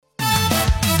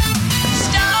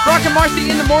Brock and Marci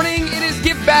in the morning. It is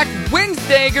Give Back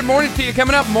Wednesday. Good morning to you.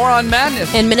 Coming up, more on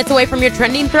madness. And minutes away from your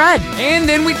trending thread. And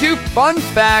then we do fun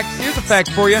facts. Here's a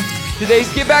fact for you.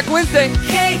 Today's Give Back Wednesday.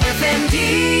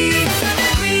 KFMD,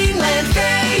 Greenland,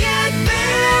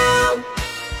 Fayetteville.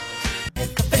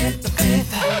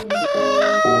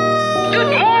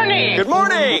 Good morning. Good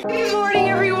morning. Good morning,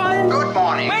 everyone. Good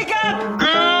morning. Wake up.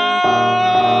 Good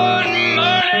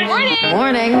morning.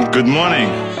 Morning. Good morning.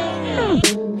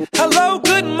 Hello,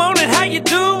 good morning. How you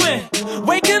doing?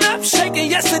 Waking up, shaking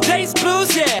yesterday's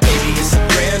blues. Yeah, baby, it's a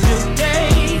brand new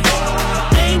day.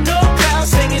 Ain't no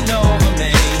clouds hanging over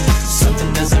me.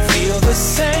 Something doesn't feel the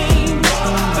same.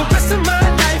 The rest of my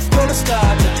life gonna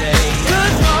start today.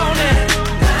 Good morning.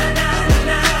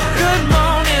 Good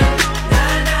morning.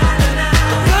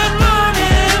 Good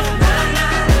morning.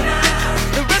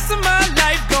 The rest of my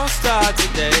life gonna start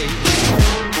today.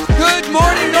 Good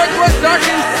morning, Northwest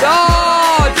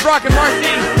Arkansas. It's Brock and Marci.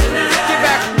 Give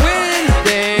Back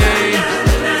Wednesday.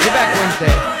 Give Back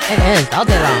Wednesday. It is, all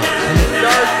day long. And it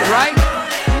starts right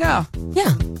now.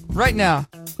 Yeah. Right now.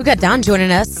 We got Don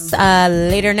joining us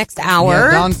later next hour.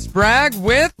 Yeah, Don Sprague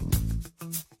with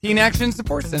Teen Action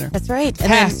Support Center. That's right. And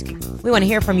Task. then we want to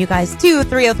hear from you guys too,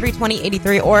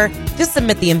 303-2083, or just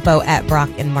submit the info at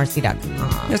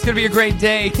brockandmarcy.com. It's going to be a great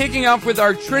day. Kicking off with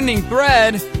our trending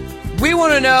thread, we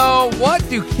want to know, what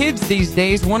do kids these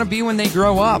days want to be when they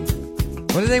grow up?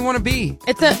 What do they want to be?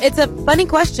 It's a funny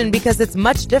question because it's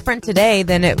much different today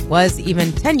than it was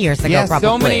even 10 years ago, Yeah, probably.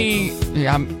 so many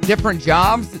different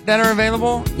jobs that are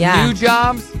available. Yeah. New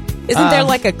jobs. Isn't there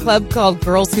like a club called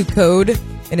Girls Who Code?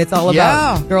 And it's all about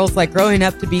Yeah. girls like growing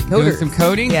up to be doing coders. some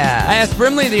coding? Yeah. I asked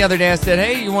Brimley the other day, I said,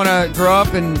 hey, you want to grow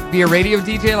up and be a radio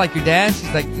DJ like your dad?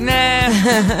 She's like, nah.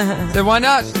 I said, why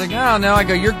not? She's like, I don't know. I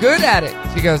go, you're good at it.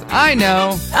 She goes, I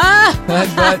know. But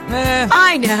nah.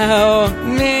 I know.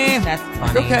 Nah. That's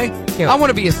funny. Okay. Cute. I want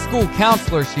to be a school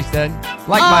counselor, she said.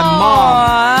 Like my mom.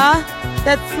 Aw,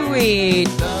 that's sweet.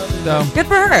 So, Good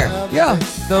for her. yeah.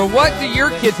 So what do your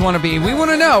kids want to be? We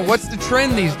want to know. What's the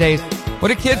trend these days? What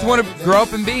do kids want to grow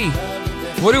up and be?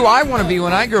 What do I want to be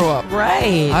when I grow up?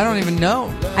 Right. I don't even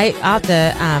know. I'll have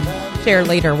to share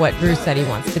later what Drew said he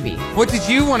wants to be. What did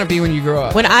you want to be when you grew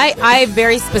up? When I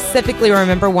very specifically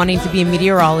remember wanting to be a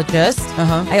meteorologist.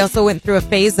 Uh-huh. I also went through a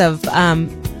phase of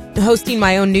hosting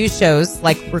my own news shows,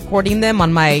 like recording them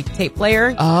on my tape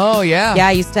player. Oh, yeah. Yeah,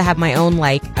 I used to have my own,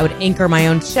 I would anchor my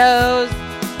own shows.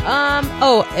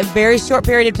 A very short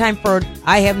period of time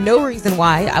I have no reason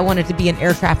why I wanted to be an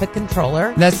air traffic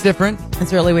controller. That's different.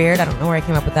 It's really weird. I don't know where I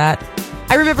came up with that.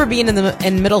 I remember being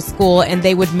in middle school and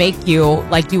they would make you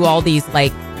do all these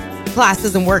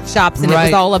classes and workshops, and it was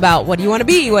Right. all about what do you want to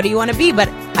be? What do you want to be? But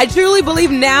I truly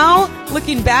believe now,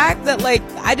 looking back, that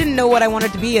I didn't know what I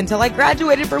wanted to be until I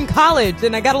graduated from college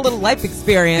and I got a little life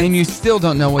experience. And you still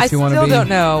don't know what I you want to be. still don't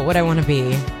know what I want to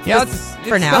be. Yeah, Just it's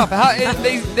for now. tough.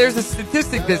 There's a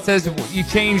statistic that says you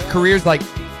change careers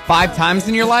 5 times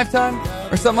in your lifetime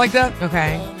or something like that.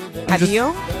 Okay. Have just-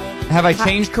 you? Have I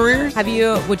changed careers?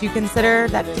 Would you consider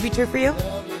that to be true for you?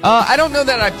 I don't know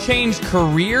that I've changed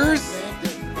careers.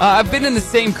 I've been in the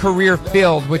same career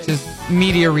field, which is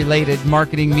media related,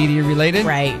 marketing media related.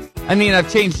 Right. I mean,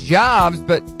 I've changed jobs,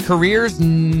 but careers,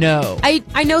 no.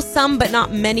 I know some, but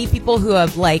not many people who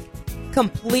have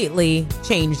completely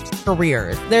changed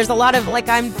careers. There's a lot of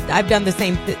I've done the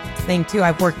same thing too.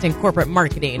 I've worked in corporate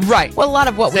marketing. Right. Well, a lot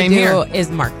of what Same we do here. is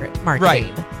marketing. Right.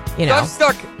 You So know. I've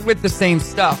stuck with the same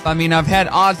stuff. I mean, I've had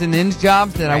odds and ends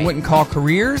jobs that I Right. wouldn't call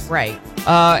careers. Right.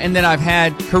 And then I've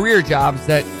had career jobs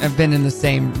that have been in the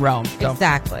same realm. So.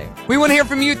 Exactly. We want to hear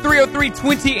from you,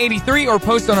 303-2083, or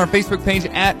post on our Facebook page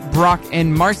at Brock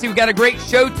and Marci. We've got a great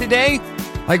show today.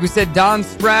 Like we said, Don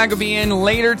Sprague will be in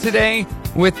later today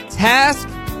with Task,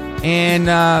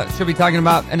 and she'll be talking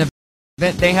about an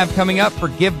event they have coming up for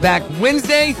Give Back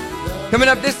Wednesday. Coming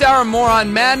up this hour, more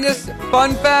on madness,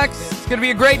 fun facts. It's going to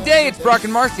be a great day. It's Brock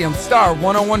and Marci on Star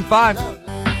 101.5.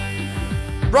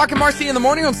 Brock and Marci in the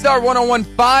morning on Star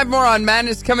 101.5. More on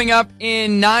madness coming up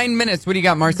in 9 minutes. What do you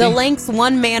got, Marci? The lengths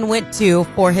one man went to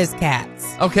for his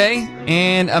cats. Okay,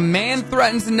 and a man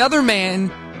threatens another man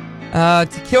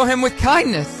to kill him with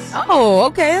kindness. Oh,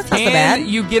 okay. That's not so bad. Can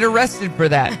you get arrested for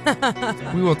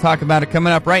that? We will talk about it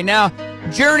coming up right now.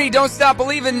 Journey, Don't Stop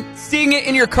Believing. Seeing it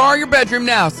in your car, your bedroom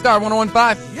now. Star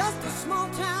 101.5.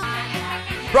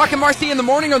 Brock and Marci in the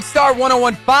morning on Star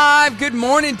 101.5. Good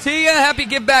morning to you. Happy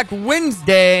Give Back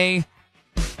Wednesday.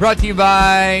 Brought to you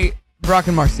by Brock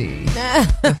and Marci.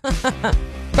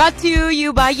 Brought to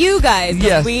you by you guys.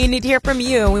 Yes. We need to hear from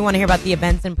you. We want to hear about the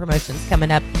events and promotions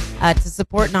coming up to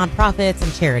support nonprofits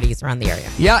and charities around the area.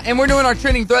 Yeah, and we're doing our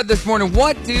trending thread this morning.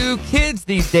 What do kids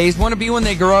these days want to be when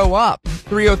they grow up?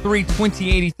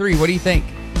 303-2083. What do you think?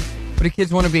 What do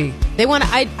kids want to be? They want to,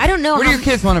 I don't know. What do your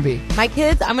kids want to be? My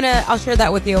kids, I'll share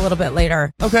that with you a little bit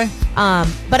later. Okay.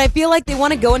 But I feel like they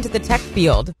want to go into the tech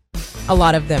field. A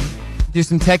lot of them. Do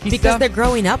some techie because stuff? They're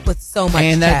growing up with so much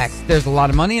and tech. There's a lot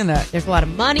of money in that. There's a lot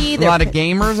of money. A lot of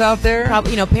gamers out there.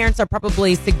 Parents are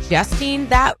probably suggesting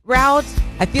that route.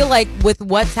 I feel like with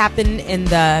what's happened in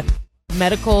the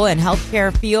medical and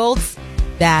healthcare fields,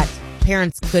 that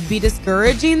parents could be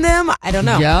discouraging them. I don't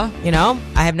know. Yeah.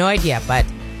 I have no idea. But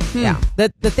yeah,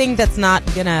 the thing that's not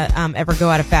going to ever go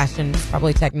out of fashion is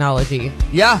probably technology.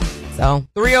 Yeah. So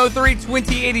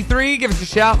 303-2083. Give us a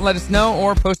shout and let us know,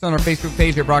 or post on our Facebook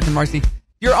page at Brock and Marci.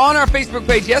 You're on our Facebook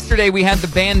page. Yesterday, we had the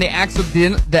band The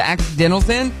Accidentals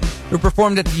in, who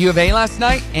performed at the U of A last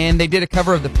night, and they did a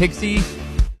cover of the Pixie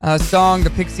song, the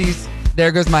Pixies'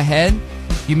 There Goes My Head.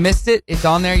 You missed it. It's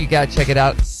on there. You got to check it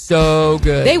out. So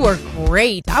good. They were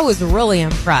great. I was really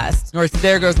impressed. Or it's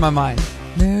There Goes My Mind.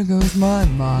 There Goes My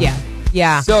Mind.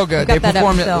 Yeah. So good. They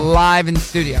performed it live in the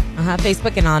studio.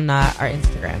 Facebook and on our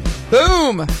Instagram.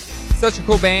 Boom! Such a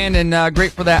cool band, and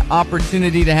great for that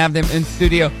opportunity to have them in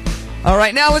studio. All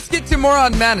right, now let's get to more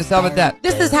on madness. How about that?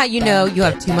 This is how you know you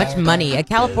have too much money. A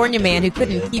California man who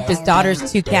couldn't keep his daughter's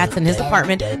 2 cats in his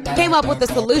apartment came up with a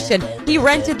solution. He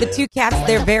rented the 2 cats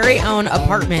their very own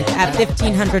apartment at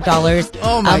 $1,500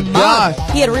 oh my a month.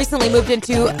 gosh. He had recently moved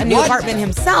into a new apartment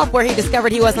himself where he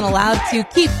discovered he wasn't allowed to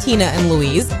keep Tina and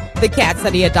Louise, the cats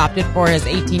that he adopted for his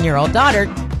 18-year-old daughter,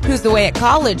 who's away at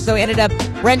college. So he ended up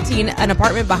renting an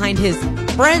apartment behind his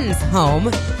friend's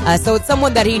home. So it's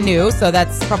someone that he knew. So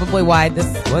that's probably why this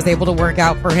was able to work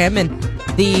out for him. And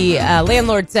the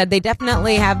landlord said they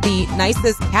definitely have the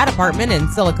nicest cat apartment in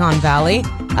Silicon Valley.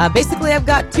 Basically, I've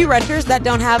got 2 renters that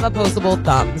don't have opposable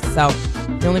thumbs. So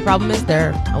the only problem is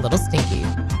they're a little stinky.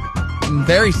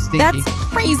 Very stinky. That's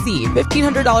crazy.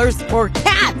 $1,500 for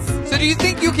cats. So do you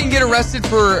think you can get arrested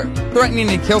for threatening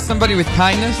to kill somebody with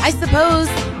kindness? I suppose.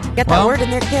 Get that word in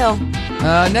there, kill.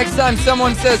 Next time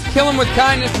someone says kill him with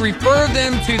kindness, refer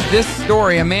them to this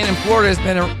story. A man in Florida has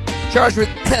been charged with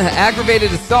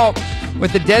aggravated assault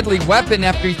with a deadly weapon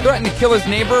after he threatened to kill his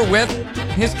neighbor with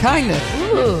his kindness.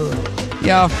 Ooh.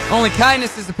 Yeah, only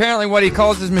kindness is apparently what he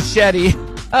calls his machete.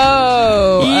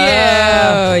 Oh.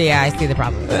 Yeah. Oh, yeah, I see the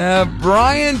problem.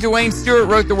 Brian Dwayne Stewart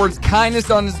wrote the words kindness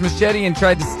on his machete and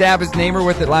tried to stab his neighbor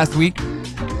with it last week.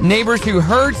 Neighbors who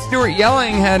heard Stewart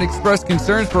yelling had expressed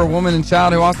concerns for a woman and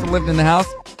child who also lived in the house,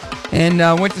 and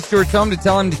went to Stewart's home to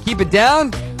tell him to keep it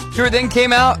down. Stewart then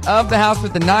came out of the house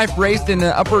with the knife raised in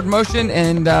an upward motion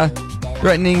and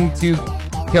threatening to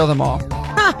kill them all.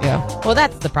 Huh. Yeah. Well,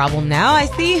 that's the problem now, I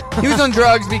see. He was on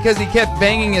drugs because he kept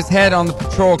banging his head on the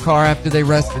patrol car after they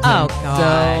arrested him. Oh,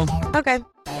 God. So, okay.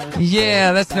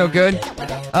 yeah, that's no good.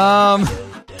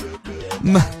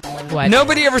 What?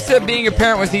 Nobody ever said being a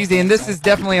parent was easy, and this is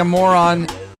definitely a moron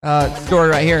story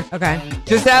right here. Okay.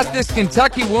 Just ask this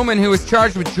Kentucky woman who was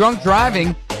charged with drunk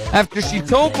driving after she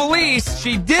told police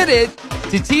she did it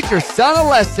to teach her son a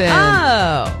lesson.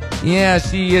 Oh. Yeah,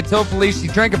 she told police she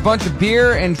drank a bunch of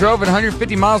beer and drove at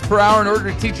 150 miles per hour in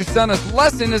order to teach her son a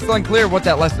lesson. It's unclear what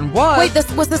that lesson was. Wait,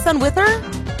 was the son with her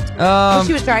when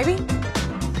she was driving?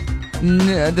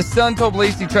 The son told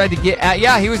police he tried to get out.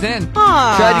 Yeah, he was in.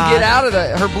 Aww. Tried to get out of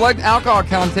her blood alcohol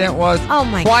content was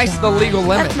twice the legal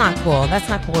limit. That's not cool. That's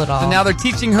not cool at all. So now they're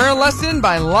teaching her a lesson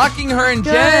by locking her in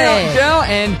jail.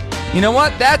 And you know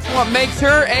what? That's what makes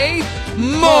her a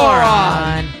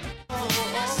moron.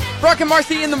 Brock and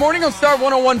Marci in the morning on Star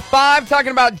 101.5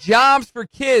 talking about jobs for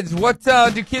kids. What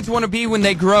do kids want to be when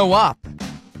they grow up?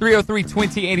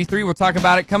 303-2083. We'll talk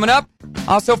about it coming up.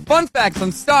 Also, fun facts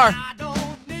on Star.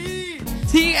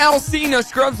 TLC, No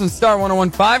Scrubs on Star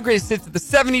 101.5. Greatest hits of the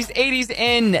 70s, 80s,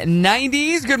 and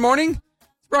 90s. Good morning.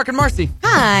 It's Brock and Marci.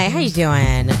 Hi, how you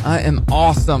doing? I am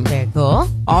awesome. Very cool.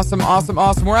 Awesome.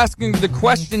 We're asking the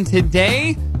question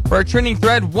today for our trending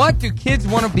thread. What do kids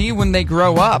want to be when they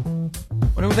grow up?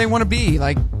 What do they want to be?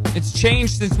 Like, it's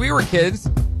changed since we were kids.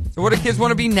 So what do kids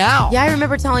want to be now? Yeah, I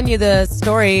remember telling you the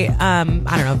story, I don't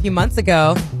know, a few months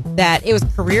ago, that it was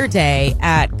career day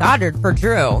at Goddard for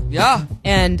Drew. Yeah.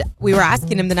 And we were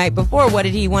asking him the night before, what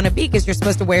did he want to be? Because you're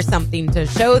supposed to wear something to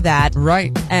show that.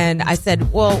 Right. And I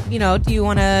said, well, do you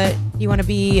want to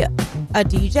be a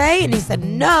DJ? And he said,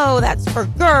 no, that's for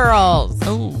girls.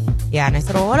 Oh. Yeah. And I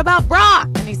said, well, what about Brock?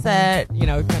 And he said,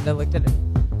 kind of looked at it.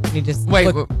 And he just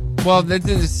Wait, looked. Well, this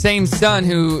is the same son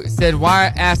who said,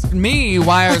 asked me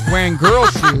why I was wearing girl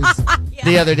shoes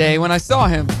the other day when I saw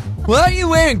him. Why are you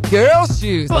wearing girl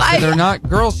shoes? Well, I said, they're not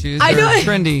girl shoes. I They're know-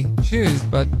 trendy shoes,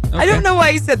 but okay. I don't know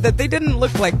why he said that. They didn't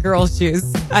look like girl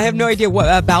shoes. I have no idea what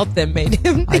about them made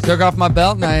him. I took off my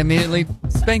belt and I immediately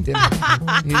spanked him.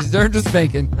 He deserved a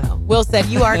spanking. Well, Will said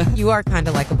you are kind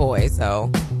of like a boy,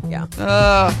 so yeah.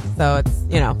 So it's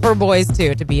for boys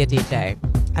too to be a DJ.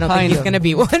 I don't think he's going to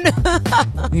be one.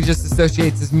 He just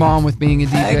associates his mom with being a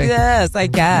DJ. Yes, I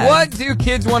guess. What do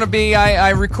kids want to be? I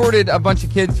recorded a bunch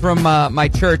of kids from my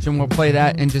church, and we'll play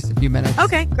that in just a few minutes.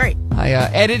 Okay, great. I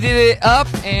edited it up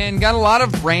and got a lot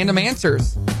of random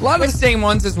answers. A lot of the same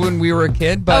ones as when we were a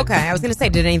kid. But Okay, I was going to say,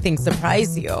 did anything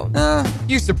surprise you? a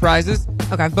few surprises.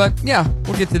 Okay. But yeah,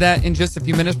 we'll get to that in just a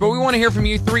few minutes. But we want to hear from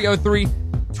you,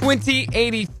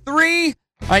 303-2083.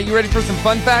 All right, you ready for some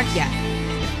fun facts? Yeah.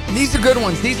 These are good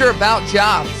ones. These are about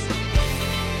jobs.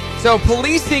 So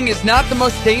policing is not the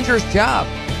most dangerous job.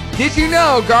 Did you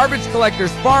know garbage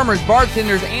collectors, farmers,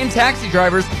 bartenders, and taxi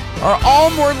drivers are all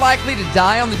more likely to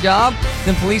die on the job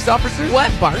than police officers?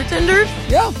 What, bartenders?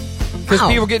 Yeah. Because Wow.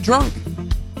 people get drunk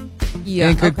Yeah,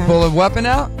 and could pull a weapon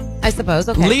out. I suppose,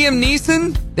 okay. Liam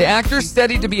Neeson, the actor,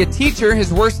 studied to be a teacher.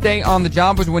 His worst day on the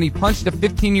job was when he punched a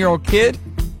 15-year-old kid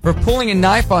for pulling a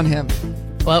knife on him.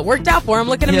 Well, it worked out for him.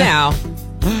 Look at him Yeah. now.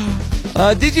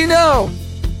 Did you know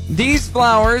these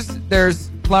flowers, there's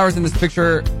flowers in this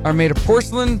picture, are made of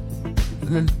porcelain?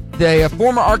 The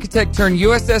former architect turned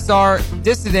USSR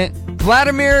dissident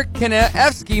Vladimir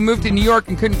Kanevsky moved to New York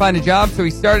and couldn't find a job, so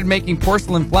he started making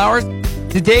porcelain flowers.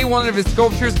 Today, one of his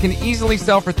sculptures can easily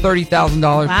sell for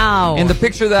 $30,000. Wow. And the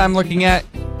picture that I'm looking at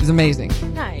is amazing.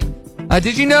 Nice.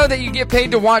 Did you know that you can get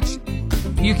paid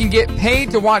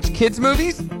to watch kids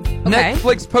movies? Okay.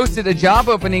 Netflix posted a job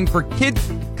opening for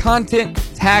kids content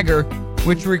tagger,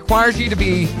 which requires you to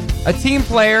be a team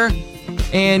player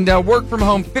and work from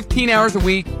home 15 hours a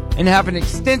week and have an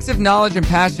extensive knowledge and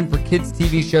passion for kids'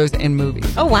 TV shows and movies.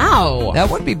 Oh, wow. That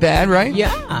wouldn't be bad, right?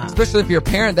 Yeah. Especially if you're a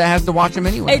parent that has to watch them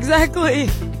anyway. Exactly.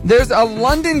 There's a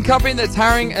London company that's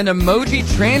hiring an emoji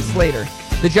translator.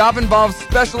 The job involves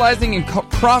specializing in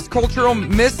cross-cultural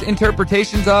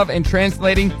misinterpretations of and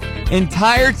translating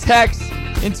entire text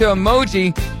into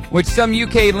emoji, which some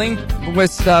UK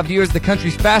linguists view as the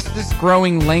country's fastest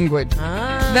growing language.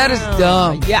 That is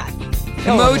dumb. Yeah.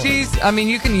 Emojis, I mean,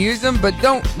 you can use them, but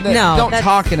don't that's-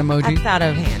 talk in emojis. That's out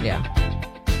of hand, yeah.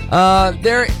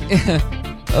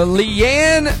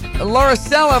 Leanne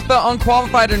Laricella felt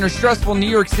unqualified in her stressful New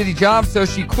York City job, so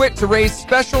she quit to raise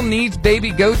special needs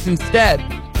baby goats instead.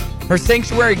 Her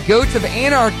sanctuary, Goats of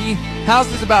Anarchy,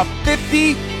 houses about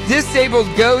 50 disabled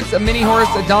goats, a mini horse,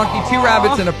 a donkey, 2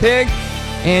 rabbits, and a pig,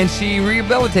 and she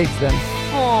rehabilitates them.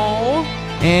 Oh.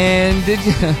 And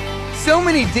so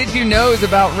many did you knows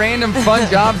about random fun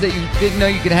jobs that you didn't know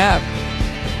you could have.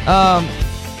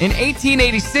 In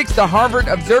 1886, the Harvard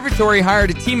Observatory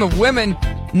hired a team of women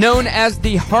known as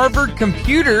the Harvard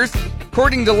Computers.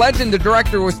 According to legend, the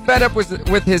director was fed up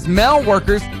with his male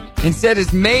workers and said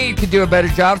his maid could do a better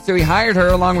job, so he hired her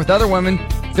along with other women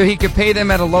so he could pay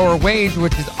them at a lower wage,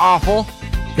 which is awful.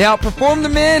 They outperformed the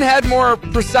men, had more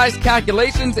precise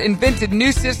calculations, invented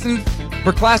new systems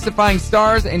for classifying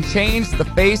stars, and changed the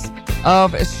face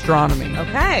of astronomy.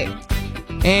 Okay.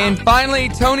 And finally,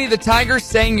 Tony the Tiger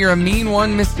saying you're a mean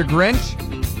one, Mr. Grinch.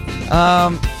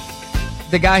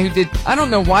 The guy who did, I don't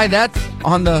know why that's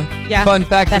on the fun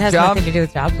fact that of has jobs. nothing to do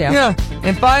with jobs, yeah. Yeah.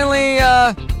 And finally,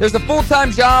 there's a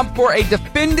full-time job for a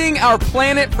defending our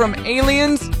planet from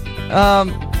aliens.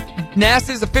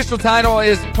 NASA's official title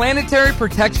is Planetary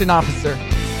Protection Officer.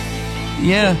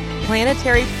 Yeah.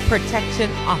 Planetary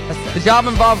Protection Officer. The job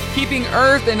involves keeping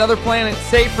Earth and other planets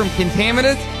safe from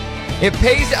contaminants. It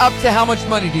pays up to how much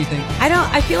money do you think?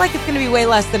 I feel like it's going to be way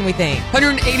less than we think.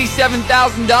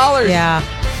 $187,000. Yeah.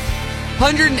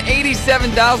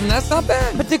 $187,000. That's not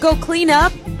bad. But to go clean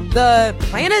up the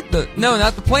planet? No,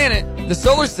 not the planet. The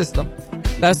solar system.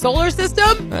 The solar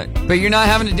system? But you're not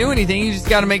having to do anything. You just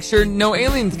got to make sure no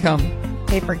aliens come.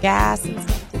 Pay for gas and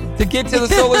stuff. To get to the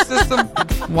solar system?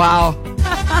 Wow.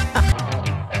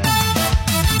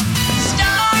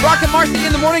 Brock and Marci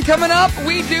in the morning coming up.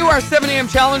 We do our 7 a.m.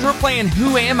 challenge. We're playing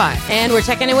Who Am I? And we're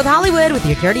checking in with Hollywood with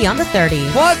your Dirty on the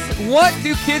 30. Plus, what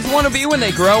do kids want to be when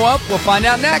they grow up? We'll find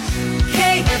out next.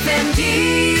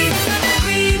 KFMD,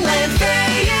 Greenland,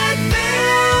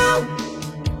 Fayetteville.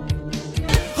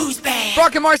 Who's bad?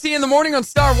 Brock and Marci in the morning on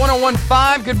Star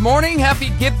 101.5. Good morning.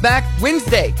 Happy Give Back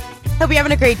Wednesday. Hope you're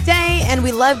having a great day, and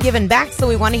we love giving back, so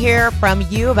we want to hear from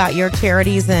you about your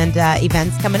charities and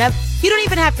events coming up. You don't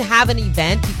even have to have an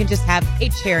event. You can just have a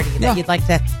charity that you'd like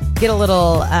to get a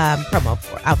little promo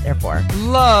out there for.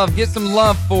 Get some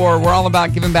love for. We're all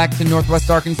about giving back to Northwest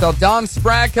Arkansas. Dawn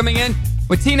Sprague coming in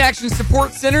with Teen Action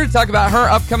Support Center to talk about her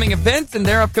upcoming events and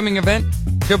their upcoming event.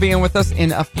 She'll be in with us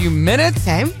in a few minutes.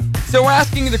 Okay. So we're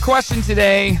asking the question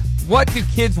today, what do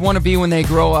kids want to be when they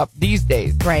grow up these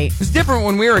days? Right. It's different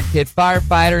when we were a kid,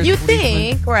 firefighters. You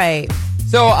think, right.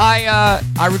 So I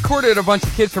recorded a bunch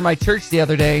of kids from my church the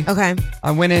other day. Okay.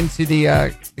 I went into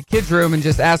the kids' room and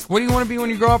just asked, what do you want to be when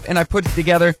you grow up? And I put it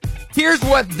together. Here's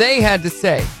what they had to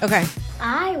say. Okay.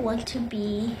 I want to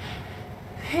be...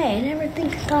 Hey, I never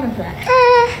thought of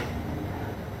that.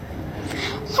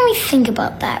 Let me think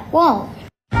about that. Whoa.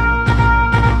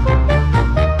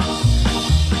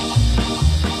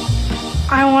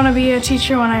 I want to be a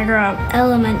teacher when I grow up.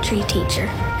 Elementary teacher.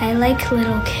 I like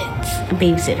little kids. A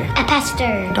babysitter. A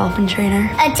pastor. Dolphin trainer.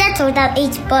 A dental that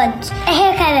eats bugs. A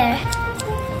hair cutter.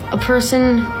 A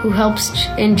person who helps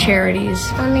in charities.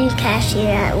 Only cashier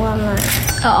at Walmart.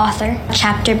 An author.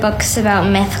 Chapter books about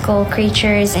mythical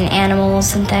creatures and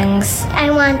animals and things. I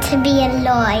want to be a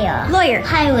lawyer. Lawyer.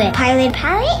 Pilot. Pilot.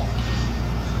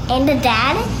 And a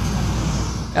dad.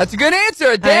 That's a good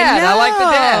answer, a dad. I like the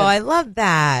dad. I love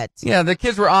that. Yeah, the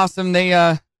kids were awesome. They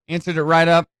answered it right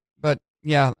up. But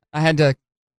yeah, I had to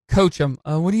coach them.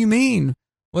 What do you mean?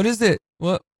 What is it?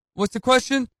 What's the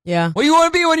question? Yeah. What do you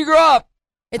want to be when you grow up?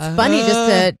 It's funny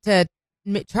just to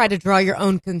try to draw your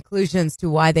own conclusions to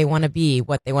why they want to be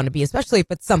what they want to be, especially if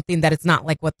it's something that it's not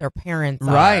like what their parents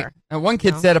are. Right. And one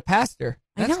kid said a pastor.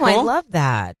 That's I know, cool. I love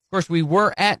that. Of course, we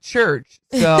were at church,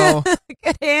 so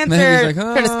Good answer. maybe he's like,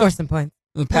 Trying to score some points.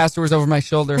 the pastor was over my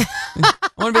shoulder. I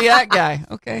want to be that guy.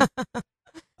 Okay.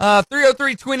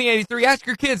 303-2083. Ask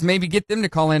your kids. Maybe get them to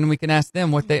call in and we can ask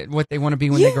them what they want to be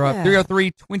when they grow up.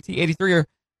 303-2083. Or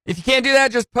if you can't do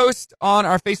that, just post on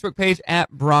our Facebook page at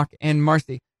Brock and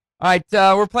Marci. All right.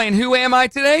 We're playing Who Am I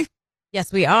today?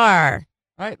 Yes, we are.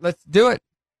 All right. Let's do it.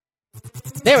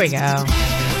 There we go.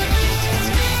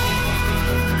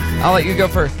 I'll let you go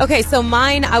first. Okay, so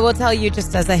mine, I will tell you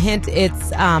just as a hint, it's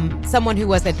someone who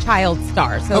was a child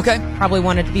star. So probably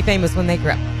wanted to be famous when they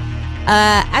grew up.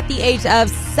 At the age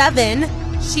of 7,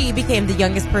 she became the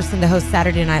youngest person to host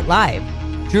Saturday Night Live.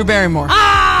 Drew Barrymore.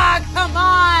 Ah, come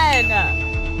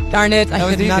on! Darn it, I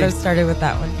should not have started with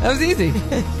that one. That was easy.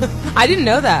 I didn't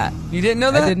know that. You didn't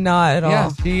know that? I did not at all.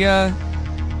 Yeah,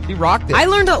 she rocked it. I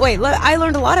learned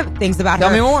a lot of things about her.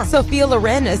 Tell me more. Sophia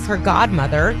Loren is her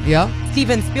godmother. Yep.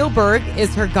 Steven Spielberg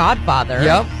is her godfather.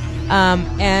 Yep.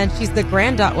 And she's the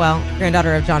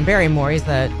granddaughter of John Barrymore. He's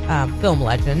a film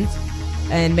legend,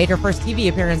 and made her first TV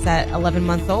appearance at 11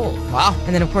 months old. Wow.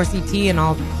 And then, of course, E.T. and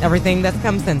everything that's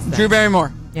come since then. Drew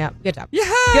Barrymore. Yeah, good job.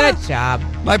 Yeah. Good job.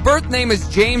 My birth name is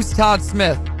James Todd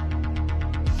Smith.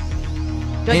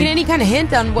 Do I get any kind of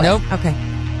hint on what? Nope. Okay.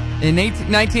 In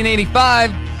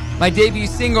 1985, my debut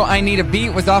single, I Need a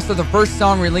Beat, was also the first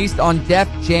song released on Def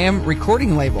Jam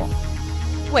recording label.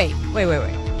 Wait.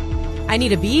 I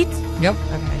Need a Beat? Yep.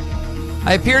 Okay.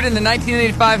 I appeared in the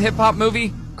 1985 hip-hop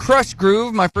movie Crush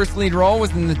Groove. My first lead role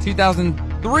was in the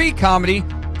 2003 comedy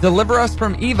Deliver Us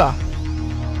from Eva.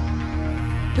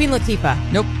 Queen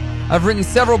Latifah. Nope. I've written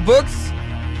several books,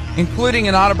 including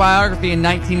an autobiography in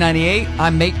 1998, I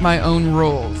Make My Own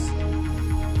Rules.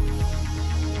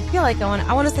 I feel like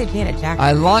I want to say Janet Jackson.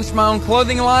 I launched my own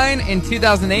clothing line in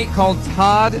 2008 called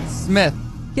Todd Smith.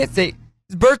 Can't say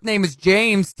his birth name is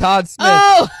James Todd Smith.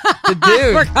 Oh, the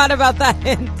dude. I forgot about that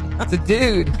hint. It's a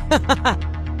dude.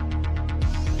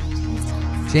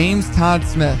 James Todd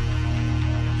Smith.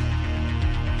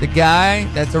 The guy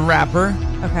that's a rapper.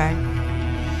 Okay.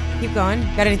 Keep going.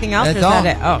 Got anything else? That's or is all.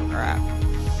 that it? Oh,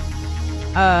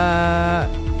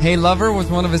 crap. Hey Lover was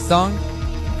one of his songs.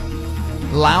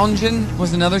 Loungin'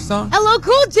 was another song. Hello,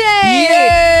 Cool J!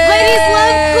 Yay! Ladies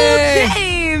love Cool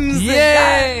James!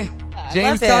 Yay! I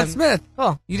James love Todd him. Smith.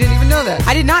 Cool. You didn't even know that.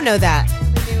 I did not know that.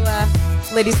 The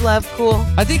new Ladies Love Cool.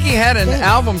 I think he had an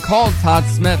album called Todd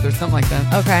Smith or something like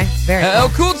that. Okay. Very LL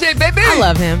cool. Cool J, baby! I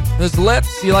love him. Those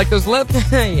lips. You like those lips?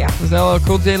 Yeah. Those LL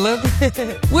Cool J lips?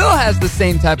 Will has the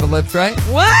same type of lips, right?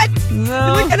 What?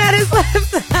 No. You're looking at his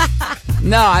lips.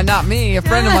 No, not me. A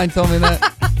friend of mine told me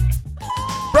that.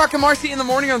 Brock and Marci in the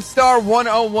morning on Star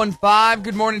 1015.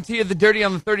 Good morning to you. The Dirty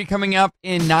on the 30 coming up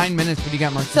in 9 minutes. What do you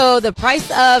got, Marci? So the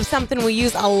price of something we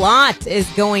use a lot is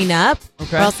going up.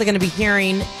 Okay. We're also going to be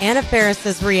hearing Anna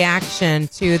Faris's reaction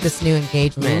to this new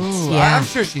engagement. Ooh, Yeah. I'm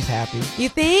sure she's happy. You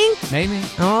think? Maybe.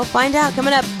 Oh, we'll find out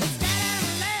coming up.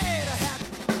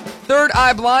 Third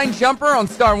Eye Blind Jumper on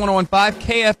Star 1015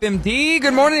 KFMD.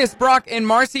 Good morning, it's Brock and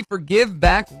Marci for Give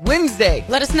Back Wednesday.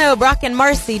 Let us know,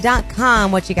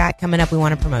 brockandmarcy.com, what you got coming up. We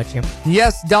want to promote you.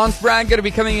 Yes, Dawn Sprague going to be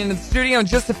coming into the studio in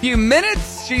just a few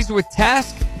minutes. She's with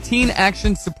Task Teen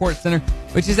Action Support Center,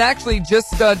 which is actually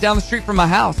just down the street from my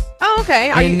house. Oh,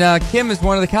 okay. And Kim is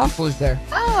one of the counselors there.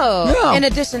 Oh, Yeah. in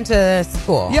addition to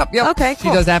school. Yep. Okay,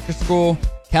 cool. She does after school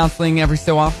counseling every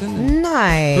so often.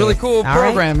 Nice. Really cool All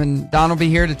program. right. And Don will be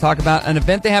here to talk about an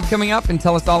event they have coming up and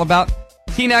tell us all about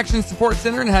Teen Action Support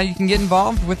Center and how you can get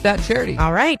involved with that charity.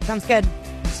 All right. Sounds good.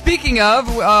 Speaking of,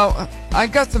 I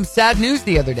got some sad news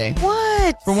the other day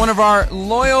What? from one of our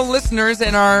loyal listeners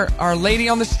and our lady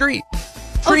on the street,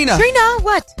 Trina. Oh, Trina,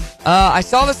 what? I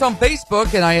saw this on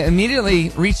Facebook and I immediately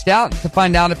reached out to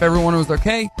find out if everyone was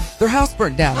okay. Their house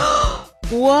burnt down.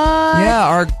 What? Yeah,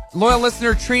 our loyal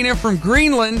listener Trina from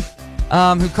Greenland,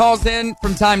 who calls in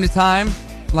from time to time,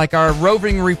 like our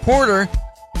roving reporter,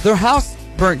 their house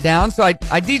burnt down. So I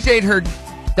DJ'd her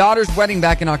daughter's wedding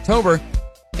back in October,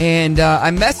 and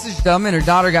I messaged them, and her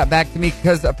daughter got back to me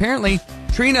because apparently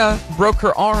Trina broke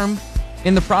her arm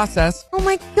in the process. Oh,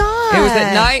 my God. It was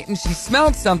at night, and she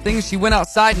smelled something. She went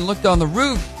outside and looked on the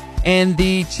roof, and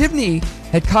the chimney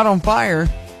had caught on fire,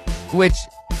 which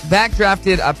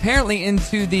backdrafted apparently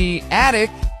into the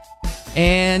attic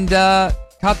and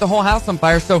caught the whole house on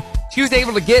fire. So she was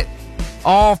able to get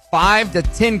all 5 to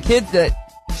 10 kids that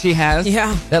she has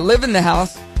that live in the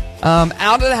house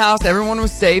out of the house. Everyone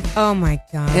was safe. Oh, my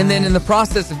God. And then in the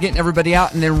process of getting everybody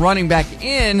out and then running back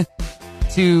in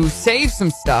to save some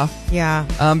stuff. Yeah.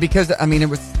 Because, I mean, it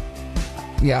was,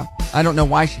 I don't know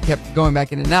why she kept going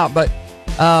back in and out, but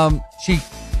she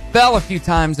fell a few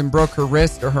times and broke her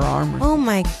wrist or her arm. Oh,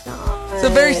 my God. So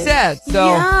very sad. So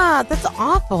yeah, that's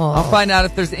awful. I'll find out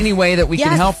if there's any way that we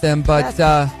can help them. But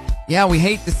we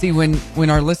hate to see when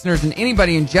our listeners and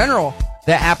anybody in general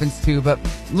that happens to. But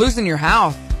losing your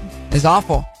house is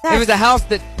awful. It was a house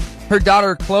that her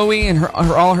daughter Chloe and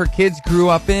all her kids grew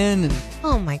up in. And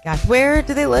oh my gosh, where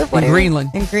do they live? In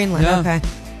Greenland. In Greenland. Yeah. Okay.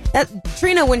 That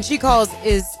Trina, when she calls,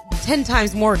 is 10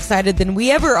 times more excited than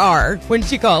we ever are when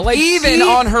she calls. Like even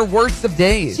on her worst of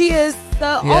days. She is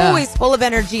always full of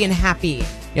energy and happy.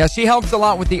 Yeah, she helps a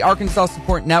lot with the Arkansas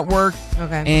Support Network.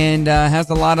 Okay. And has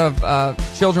a lot of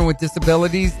children with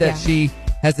disabilities that she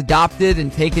has adopted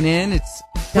and taken in. It's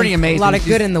pretty amazing. A lot of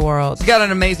good in the world. She's got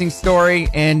an amazing story,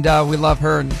 and we love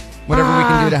her. And whatever we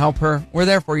can do to help her, we're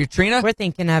there for you, Trina. We're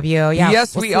thinking of you. Yeah.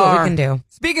 Yes, we'll we see are. What we can do.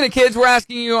 Speaking of kids, we're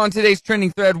asking you on today's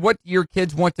trending thread what your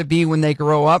kids want to be when they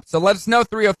grow up. So let us know,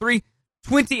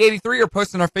 303-2083, or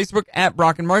post on our Facebook at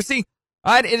Brock and Marci.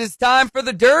 All right, it is time for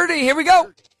the dirty. Here we go.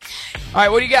 All right,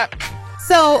 what do you got?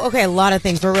 So, okay, a lot of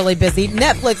things. We're really busy.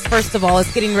 Netflix, first of all,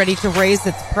 is getting ready to raise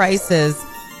its prices,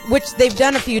 which they've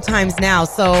done a few times now.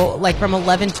 So, like from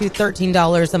 $11 to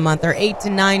 $13 a month, or $8 to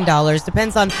 $9,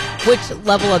 depends on which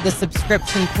level of the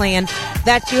subscription plan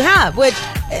that you have. Which,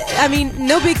 I mean,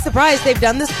 no big surprise. They've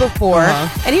done this before.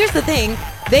 And here's the thing.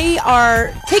 They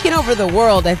are taking over the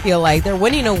world, I feel like. They're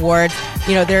winning awards.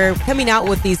 You know, they're coming out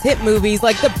with these hit movies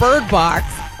like the Bird Box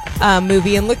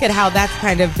movie. And look at how that's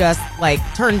kind of just like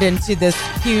turned into this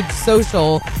huge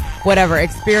social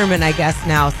experiment, I guess,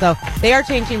 now. So they are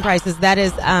changing prices. That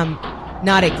is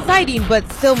not exciting, but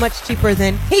still much cheaper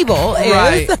than cable is.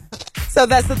 Right. So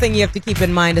that's the thing you have to keep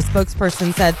in mind. A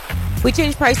spokesperson said, "We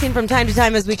change pricing from time to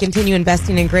time as we continue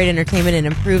investing in great entertainment and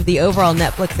improve the overall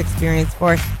Netflix experience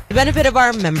for the benefit of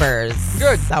our members."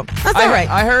 Good. So that's all right.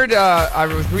 I heard, I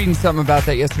was reading something about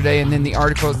that yesterday, and then the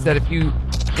article said if you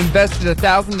invested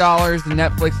 $1,000 in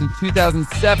Netflix in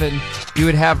 2007, you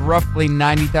would have roughly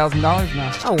 $90,000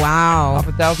 now. Oh, wow. Off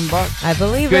 $1,000. I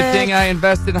believe Good it. thing I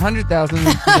invested $100,000.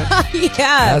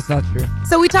 Yeah. That's not true.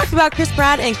 So we talked about Chris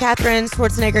Pratt and Katherine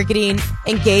Schwarzenegger getting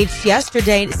engaged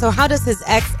yesterday. So how does his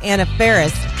ex, Anna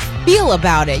Faris, feel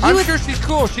about it? I'm sure she's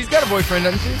cool. She's got a boyfriend,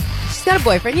 doesn't she? She's got a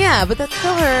boyfriend, yeah, but that's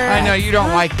still her. I know you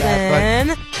don't like that,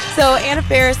 but So Anna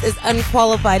Faris is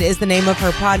Unqualified is the name of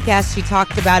her podcast. She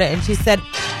talked about it and she said,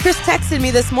 Chris texted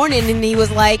me this morning and he was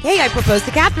like, "Hey, I proposed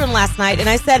to Katherine last night." And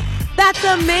I said, "That's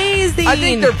amazing." I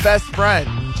think they're best friends.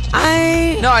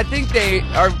 I think they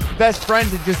are best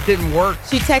friends. It just didn't work.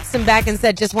 She texted him back and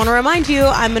said, "Just want to remind you,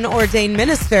 I'm an ordained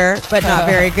minister, but not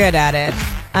very good at it."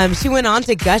 She went on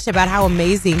to gush about how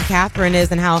amazing Katherine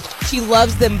is and how she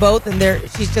loves them both, and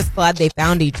she's just glad they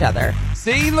found each other.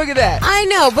 See, look at that. I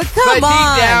know, but come But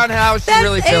on. deep down, how is she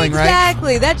really feeling, right?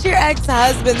 Exactly. That's your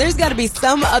ex-husband. There's got to be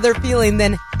some other feeling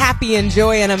than happy and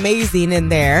joy and amazing in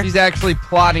there. She's actually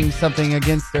plotting something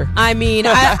against her. I mean,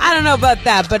 I don't know about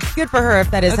that, but good for her if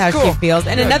that is That's how cool. she feels.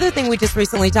 And Good. another thing we just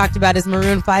recently talked about is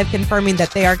Maroon 5 confirming that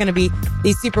they are going to be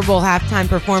the Super Bowl halftime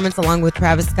performance along with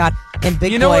Travis Scott and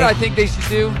Big You know Boy. what I think they should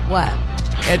do What?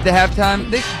 at the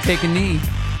halftime? They should take a knee.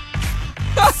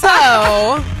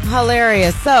 So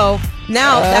hilarious. So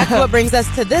now that's what brings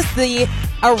us to this. The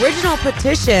original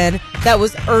petition that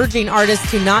was urging artists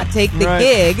to not take the Right.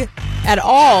 gig at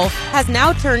all has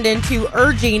now turned into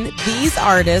urging these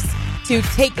artists to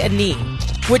take a knee,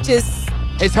 which is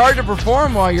It's hard to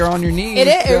perform while you're on your knees.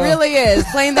 it so- really is.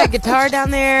 Playing that guitar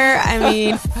down there. I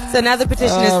mean, so now the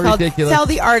petition is called ridiculous. Tell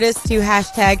the Artist to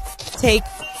hashtag take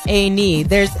a knee. And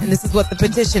this is what the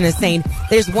petition is saying.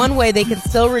 There's one way they can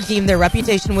still redeem their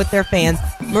reputation with their fans.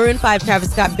 Maroon 5,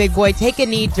 Travis Scott, Big Boy, take a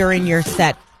knee during your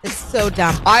set. It's so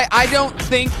dumb. I don't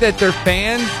think that their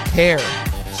fans care.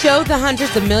 Show the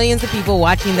hundreds of millions of people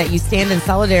watching that you stand in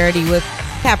solidarity with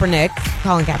Colin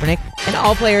Kaepernick, and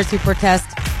all players who protest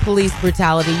police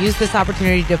brutality. Use this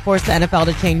opportunity to force the NFL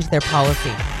to change their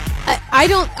policy.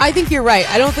 I think you're right.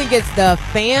 I don't think it's the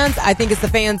fans. I think it's the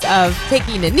fans of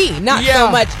taking a knee, not Yeah.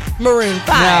 so much Maroon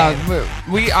 5. No,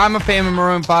 I'm a fan of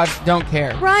Maroon 5. Don't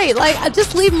care. Right, like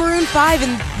just leave Maroon 5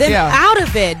 and them Yeah. out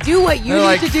of it. Do what you They're need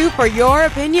like- to do for your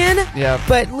opinion, Yeah.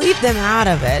 but leave them out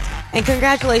of it. And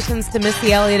congratulations to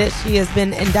Missy Elliott. She has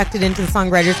been inducted into the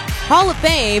Songwriters Hall of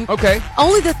Fame. Okay.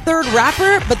 Only the third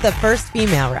rapper, but the first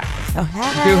female rapper. So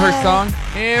Do her song.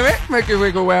 Make it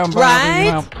wiggle wound.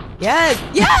 Right? Yes,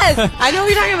 yes. I know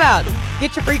what you're talking about.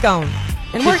 Get your freak on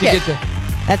and work it.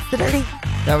 That's the dirty.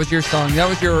 That was your song. That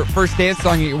was your first dance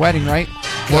song at your wedding, right?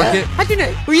 Work it. How'd you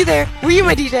know? Were you there? Were you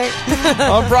my DJ?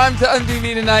 On Prime Time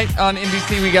TV tonight on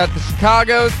NBC, we got the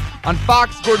Chicagos. On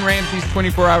Fox, Gordon Ramsay's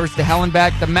 24 Hours to Hell and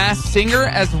Back. The Masked Singer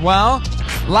as well.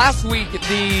 Last week,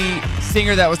 the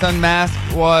singer that was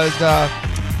unmasked was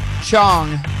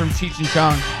Chong from Cheech and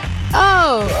Chong.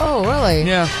 Oh, really?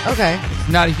 Yeah. Okay.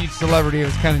 Not a huge celebrity. It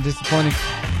was kind of disappointing.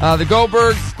 The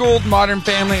Goldbergs, Schooled, Modern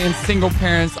Family, and Single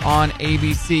Parents on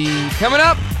ABC. Coming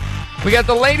up, we got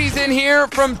the ladies in here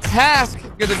from Task.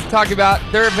 We're going to talk about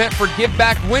their event for Give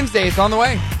Back Wednesday. It's on the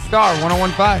way. Star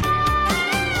 1015.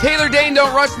 Taylor Dane,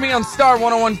 Don't Rush Me on Star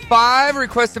 1015.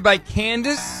 Requested by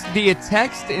Candace via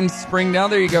text in Springdale.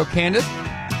 There you go, Candace.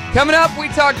 Coming up, we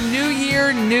talk New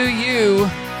Year, New You.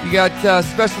 You got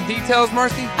special details,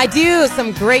 Marcy? I do.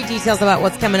 Some great details about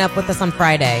what's coming up with us on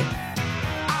Friday.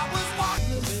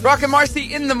 Brock and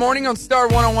Marcy in the morning on Star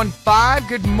 1015.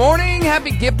 Good morning. Happy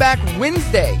Give Back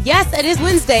Wednesday. Yes, it is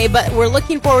Wednesday, but we're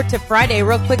looking forward to Friday.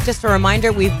 Real quick, just a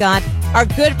reminder, we've got our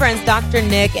good friends Dr.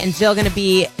 Nick and Jill going to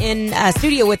be in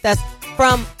studio with us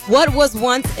from what was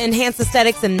once Enhanced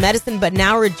Aesthetics and Medicine, but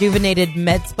now Rejuvenated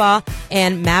Med Spa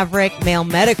and Maverick Male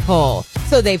Medical.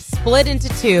 So they've split into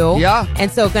two. Yeah.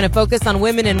 And so going to focus on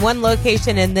women in one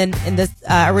location, and then in this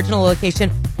original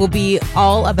location will be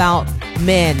all about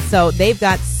men. So they've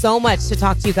got so much to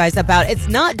talk to you guys about. It's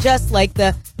not just like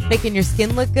the making your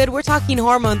skin look good. We're talking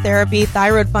hormone therapy,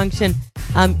 thyroid function,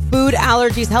 food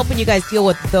allergies, helping you guys deal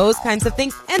with those kinds of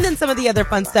things. And then some of the other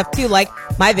fun stuff too, like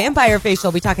my vampire facial.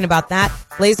 We'll be talking about that.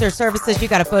 Laser services. You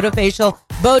got a photo facial,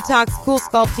 Botox, cool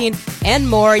sculpting, and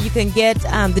more. You can get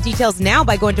the details now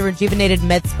by going to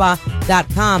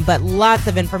rejuvenatedmedspa.com. But lots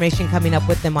of information coming up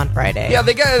with them on Friday. Yeah,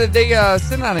 they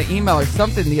sent out an email or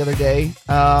something the other day.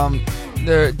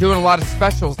 They're doing a lot of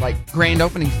specials, like grand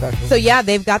opening specials. So yeah,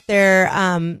 they've got their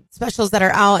specials that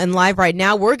are out and live right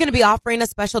now. We're going to be offering a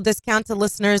special discount to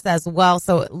listeners as well.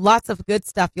 So lots of good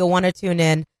stuff. You'll want to tune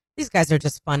in. These guys are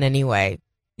just fun anyway.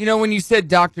 You know, when you said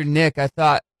Dr. Nick, I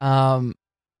thought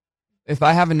if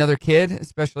I have another kid,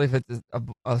 especially if it's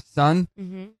a son,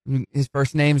 his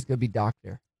first name is going to be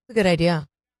Doctor. It's a good idea.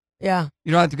 Yeah.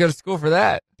 You don't have to go to school for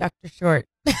that. Dr. Short.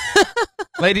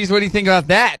 Ladies, what do you think about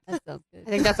that? That sounds good. I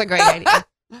think that's a great idea.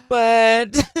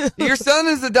 But Your son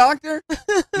is a doctor?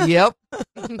 Yep.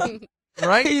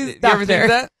 Right? He's You ever think doctor. of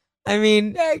that? I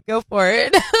mean, go for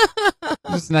it.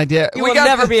 Just an idea. You will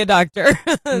never be a doctor.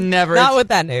 Never. Not It's- with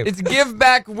that name. It's Give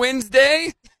Back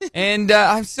Wednesday, and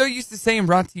I'm so used to saying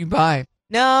brought to you by.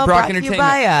 No, Brock brought to you Entertainment.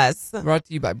 by us. Brought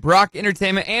to you by Brock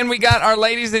Entertainment. And we got our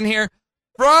ladies in here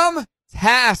from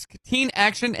Task Teen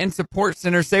Action and Support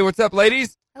Center. Say what's up,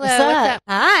 ladies. Hello, what's up?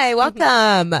 Hi,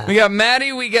 welcome. We got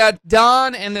Maddie, we got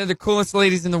Dawn, and they're the coolest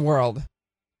ladies in the world.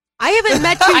 I haven't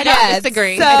met you I yet. don't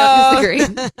disagree. so- I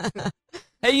don't disagree.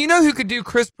 Hey, you know who could do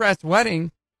Chris Pratt's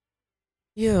wedding?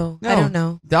 You. No. I don't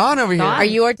know. Dawn over here. Are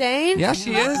you ordained? Yeah,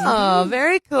 she is. Oh,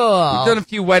 very cool. We've done a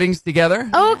few weddings together.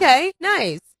 Oh, okay.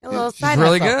 Nice. A little She's side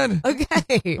really hustle. good.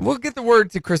 Okay. We'll get the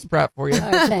word to Chris Pratt for you.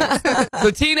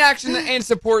 So Teen Action and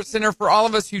Support Center, for all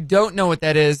of us who don't know what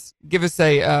that is, give us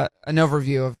an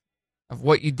overview of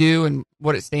what you do and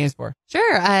what it stands for.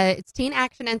 Sure. It's Teen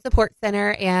Action and Support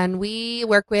Center, and we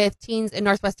work with teens in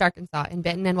Northwest Arkansas, in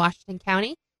Benton and Washington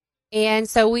County. And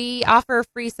so we offer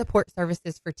free support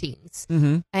services for teens.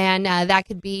 Mm-hmm. And that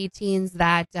could be teens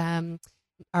that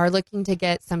are looking to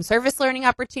get some service learning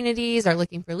opportunities, are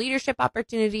looking for leadership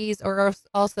opportunities, or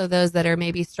also those that are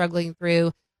maybe struggling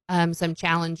through some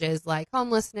challenges like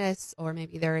homelessness, or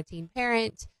maybe they're a teen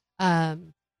parent,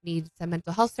 need some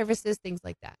mental health services, things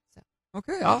like that. So.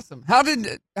 Okay, awesome.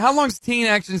 How long's Teen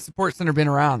Action Support Center been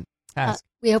around? Task.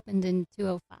 We opened in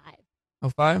 2005.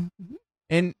 05? Mhm.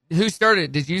 And who started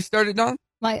it? Did you start it, Dawn?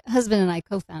 My husband and I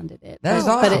co-founded it. That is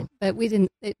awesome. But we didn't.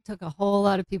 It took a whole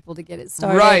lot of people to get it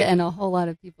started, Right. and a whole lot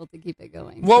of people to keep it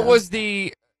going. What So was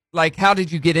how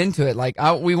did you get into it? Like,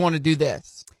 we want to do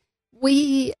this.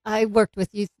 I worked with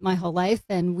youth my whole life,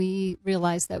 and we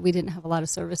realized that we didn't have a lot of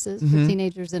services Mhm. for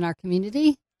teenagers in our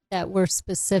community that were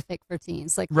specific for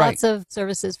teens. Like Right. lots of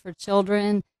services for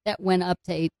children that went up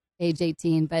to age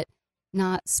 18, but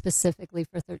not specifically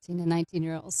for 13 and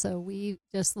 19-year-olds. So we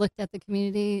just looked at the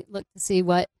community, looked to see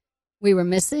what we were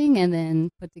missing, and then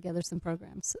put together some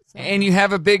programs. So And you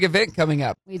have a big event coming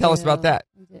up. we Tell us do. about that.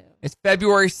 We do. It's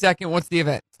February 2nd. What's the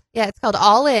event? Yeah, it's called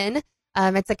All In.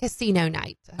 It's a casino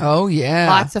night. Oh, yeah.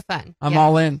 Lots of fun. I'm Yeah.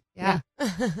 all in. Yeah.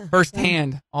 First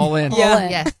hand, all in. Yeah. All in.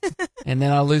 Yes. And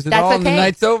then I'll lose it That's all and the okay.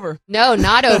 night's over. No,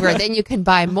 not over. Then you can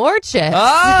buy more chips.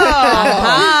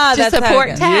 Oh! To that's how support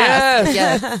it goes. tasks.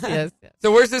 Yes. Yes.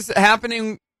 So where's this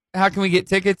happening? How can we get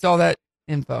tickets? All that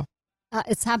info.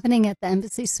 It's happening at the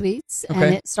Embassy Suites, Okay.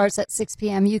 and it starts at 6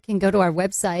 p.m. You can go to our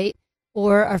website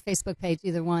or our Facebook page,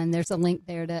 either one. There's a link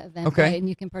there to Eventbrite, Okay. and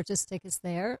you can purchase tickets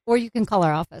there, or you can call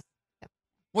our office.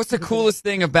 What's the coolest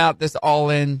thing about this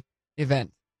all-in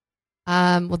event?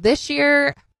 Well, this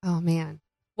year, oh man.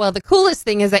 Well, the coolest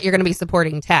thing is that you're going to be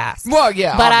supporting tasks. Well,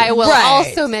 yeah. But I will Right.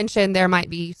 also mention there might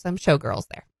be some showgirls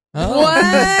there. Oh.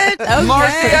 What? Okay.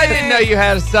 Marcy, I didn't know you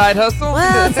had a side hustle.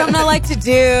 Well, it's something I like to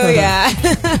do. Yeah.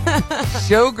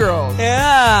 Showgirls.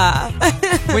 Yeah.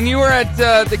 When you were at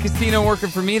the casino working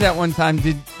for me that one time,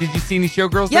 did you see any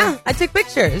showgirls Yeah. there? I took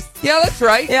pictures. Yeah, that's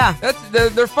right. Yeah.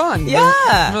 They're fun. Yeah.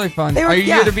 They're really fun. They were- Are you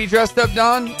yeah. going to be dressed up,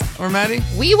 Dawn or Maddie?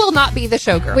 We will not be the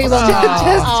showgirls. We will not.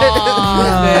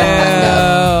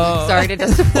 No. Sorry to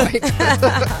disappoint.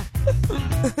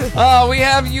 We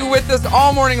have you with us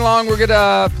all morning long. We're going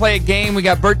to play a game. We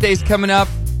got birthdays coming up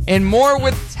and more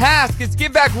with Task. It's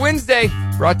Give Back Wednesday,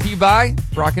 brought to you by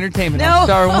Brock Entertainment. No, on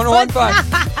Star it's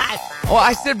 101.5. Well,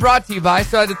 I said brought to you by,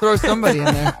 so I had to throw somebody in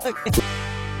there.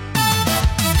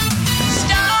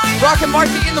 Brock and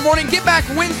Marci in the morning. Get Back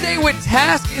Wednesday with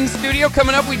Task in studio.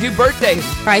 Coming up, we do birthdays.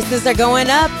 Prices are going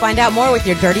up. Find out more with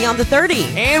your Dirty on the 30.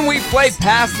 And we play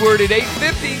Password at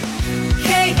 8:50.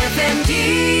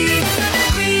 KFMD,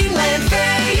 Greenland,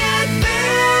 Fayetteville.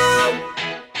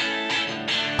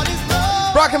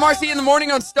 Brock and Marci in the morning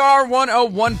on Star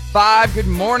 101.5. Good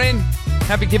morning.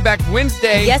 Happy Get Back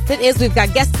Wednesday. Yes, it is. We've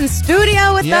got guests in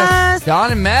studio with us.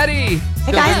 Don and Maddie.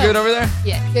 Still guys. doing good over there?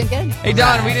 Yeah, good. Hey,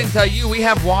 Don, we didn't tell you. We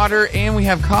have water and we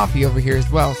have coffee over here as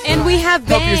well. So And we have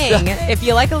help Bang. yourself. If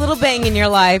you like a little Bang in your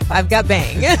life, I've got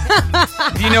Bang.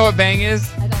 Do you know what Bang is?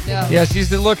 I don't know. Yeah, she's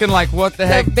looking like, what the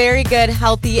heck? It's a very good,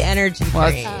 healthy energy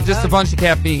Well, drink. it's just a bunch of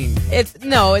caffeine. It's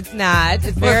not.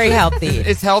 It's very healthy.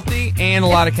 It's healthy and a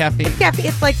lot of caffeine.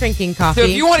 It's like drinking coffee. So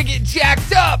if you want to get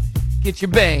jacked up, get your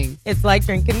Bang. It's like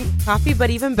drinking coffee, but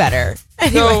even better. So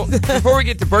Anyways. before we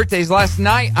get to birthdays, last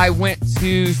night I went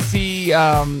to see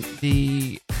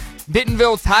the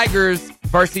Bentonville Tigers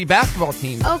varsity basketball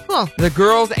team. Oh, cool. The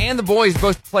girls and the boys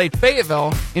both played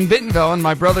Fayetteville in Bentonville, and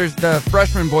my brother's the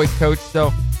freshman boys coach,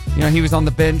 so he was on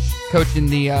the bench coaching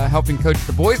helping coach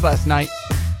the boys last night.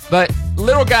 But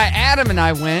little guy Adam and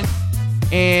I went,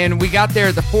 and we got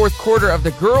there the fourth quarter of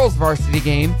the girls varsity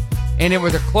game, and it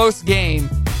was a close game,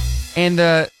 and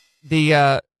the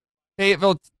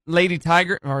Fayetteville Lady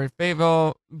Tiger or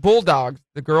Fayetteville Bulldogs,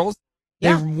 the girls,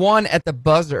 Yeah. they won at the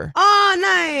buzzer. Oh,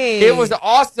 nice. It was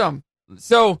awesome.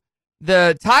 So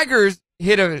the Tigers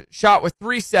hit a shot with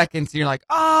 3 seconds, and you're like,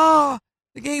 oh,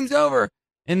 the game's over.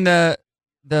 And the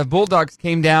Bulldogs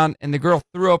came down, and the girl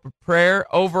threw up a prayer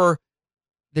over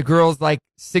the girl's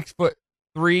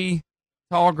 6'3"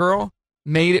 tall girl,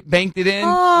 banked it in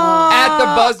at the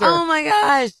buzzer. Oh, my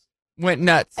gosh. Went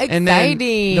nuts. And then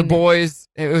Exciting. the boys,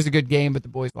 it was a good game, but the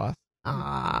boys lost.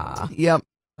 Ah, Yep.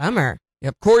 bummer.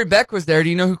 Yep. Corey Beck was there. Do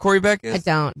you know who Corey Beck is? I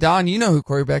don't. Don, you know who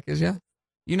Corey Beck is, yeah?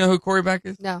 You know who Corey Beck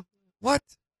is? No. What?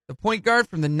 The point guard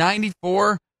from the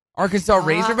 94 Arkansas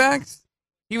Razorbacks?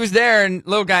 He was there, and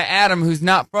little guy Adam, who's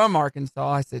not from Arkansas,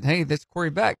 I said, hey, this is Corey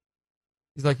Beck.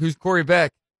 He's like, who's Corey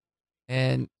Beck?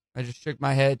 And I just shook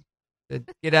my head. Said,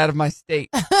 get out of my state.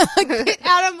 Get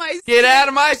out of my state. Get out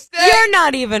of my state. You're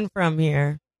not even from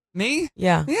here. Me?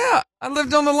 Yeah. Yeah. I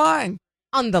lived on the line.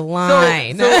 On the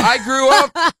line. So I grew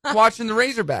up watching the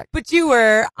Razorback. But you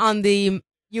were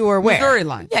you were where? Missouri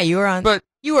line. Yeah, you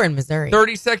were in Missouri.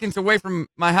 30 seconds away from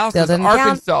my house Still is didn't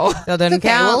Arkansas. Still didn't Okay,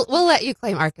 count. we'll let you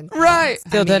claim Arkansas. Right.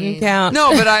 Still didn't count.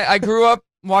 No, but I grew up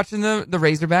watching the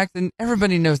Razorbacks, and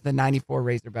everybody knows the 94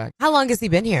 Razorback. How long has he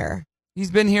been here? He's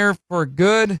been here for a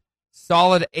good,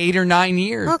 solid 8 or 9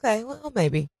 years. Okay, well,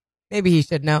 maybe. Maybe he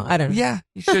should know. I don't know. Yeah,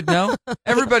 he should know.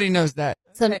 Everybody knows that.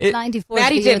 So 94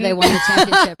 Maddie is the year didn't. they won the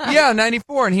championship. Right? Yeah,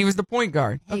 94, and he was the point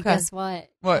guard. Hey, Okay. guess what?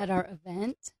 What? At our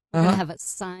event, we're going to have a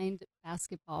signed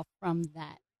basketball from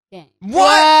that game. What?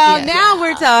 Well, Yeah. now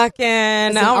we're talking.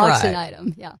 It's an All auction right.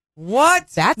 item, yeah. What?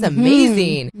 That's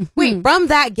amazing. Wait, from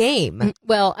that game.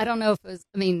 Well, I don't know if it was,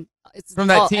 it's From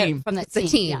that all- team. From that It's a team,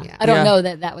 team, yeah. yeah. I don't Yeah. know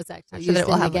that was actually I'm used sure that it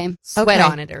will in the have game. sweat Okay.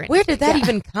 on it or anything. Where did that Yeah.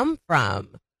 even come from?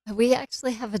 We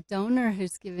actually have a donor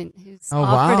who's Oh,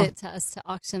 offered wow. it to us to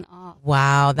auction off.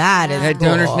 Wow, that is That cool.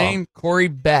 donor's name? Corey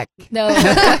Beck. No,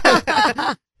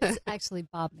 it's actually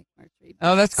Bob McMurtry.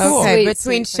 Oh, that's cool. Okay, Sweet,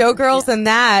 between sweet person, Showgirls yeah. and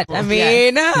that, I Well,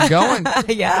 mean, Keep going.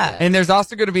 yeah. And there's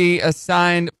also going to be a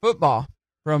signed football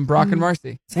from Brock and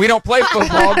Marcy. We don't play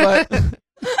football, but no,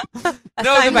 the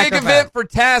signed big microphone. event for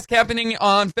Task happening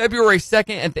on February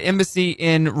 2nd at the Embassy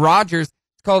in Rogers.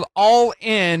 It's called All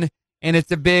In, and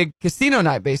it's a big casino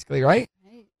night, basically, right?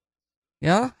 Right.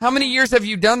 Yeah. How many years have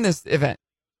you done this event?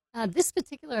 This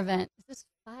particular event, is this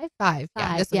five? Five. Yeah,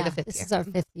 Five, this will be yeah, the fifth this year. is our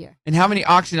fifth year. And how many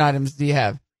auction items do you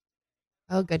have?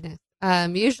 Oh goodness.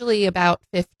 Usually about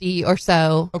 50 or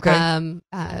so. Okay.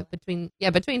 Between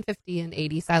 50 and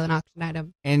 80 silent auction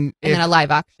item, And and then a live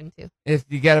auction too. if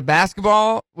you get a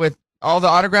basketball with all the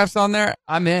autographs on there,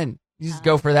 I'm in. You just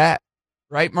go for that.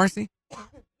 Right, Marcy?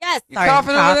 Yes. You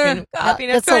coughing over there? Coughing.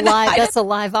 I'm That's trying to hide that's a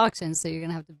live auction, so you're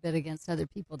gonna have to bid against other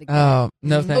people to get Oh, it.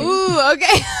 no it. thanks. Ooh,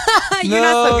 okay. You're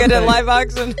not No, so good at thanks. live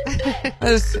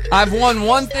auction. I've won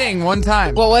one thing one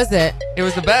time. What was it? It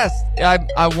was the best.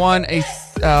 I won a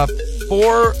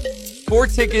four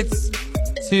tickets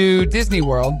to Disney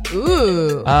World.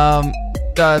 Ooh.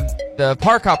 The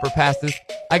park hopper passes.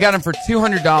 I got them for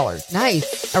 $200.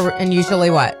 Nice. And usually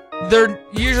what? They're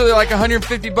usually like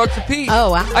 $150 a piece. Oh,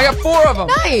 wow. I got 4 of them.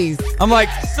 Nice. I'm like,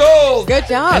 sold. Good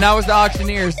job. And I was the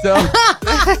auctioneer, so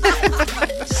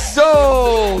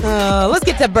sold. Let's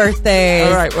get to birthdays.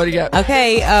 All right, what do you got?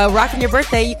 Okay, rocking your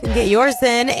birthday, you can get yours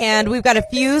in, and we've got a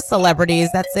few celebrities.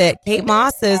 That's it. Kate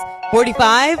Moss is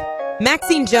 45.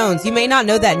 Maxine Jones, you may not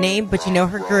know that name, but you know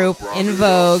her group, In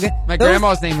Vogue. My Those-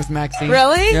 grandma's name was Maxine.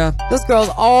 Really? Yeah. Those girls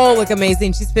all look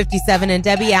amazing. She's 57, and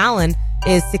Debbie Allen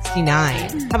is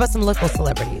 69. How about some local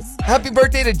celebrities? Happy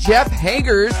birthday to Jeff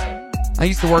Hagers. I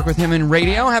used to work with him in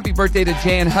radio. Happy birthday to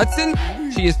Jan Hudson.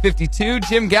 She is 52.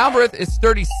 Jim Galbraith is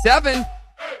 37.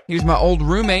 He was my old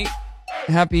roommate.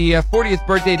 Happy 40th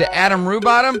birthday to Adam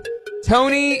Rubottom.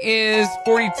 Tony is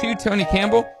 42. Tony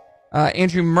Campbell.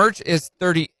 Andrew Murch is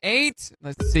 38.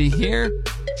 Let's see here.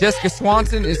 Jessica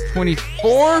Swanson is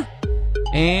 24.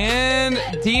 And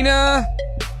Dina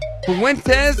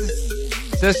Fuentes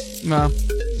is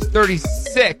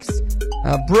 36.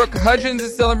 Brooke Hudgens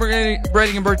is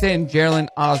celebrating a birthday, and Geraldine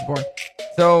Osborne.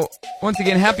 So, once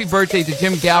again, happy birthday to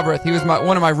Jim Galbraith. He was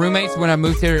one of my roommates when I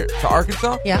moved here to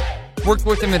Arkansas. Yeah. Worked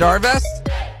with him at Arvest,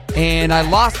 and I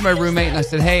lost my roommate, and I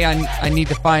said, hey, I need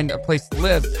to find a place to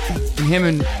live. And him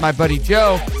and my buddy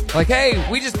Joe, like, hey,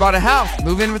 we just bought a house.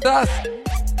 Move in with us.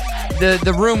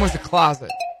 The room was a closet.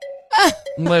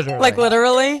 Literally. Like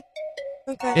literally?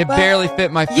 Okay. It well, barely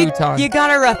fit my futon. You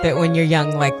gotta rough it when you're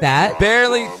young like that.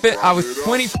 Barely fit. I was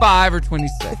 25 or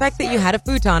 26. The fact that you had a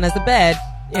futon as a bed,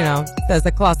 says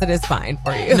the closet is fine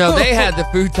for you. No, they had the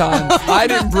futon. I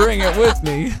didn't bring it with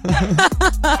me.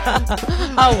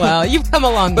 Oh, well, you've come a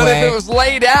long But way. if it was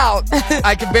laid out,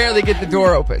 I could barely get the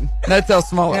door open. That's how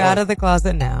small You're it out was. of the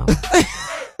closet now.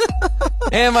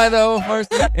 Am I, though, Marcy?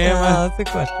 Am I? Well, that's a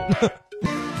question.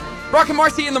 Brock and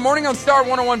Marcy in the morning on Star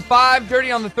 101.5,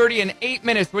 Dirty on the 30 in 8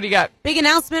 minutes. What do you got? Big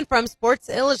announcement from Sports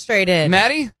Illustrated.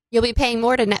 Maddie? You'll be paying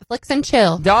more to Netflix and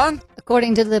chill. Don?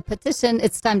 According to the petition,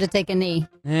 it's time to take a knee.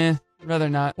 Rather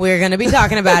not. We're going to be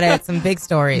talking about it. Some big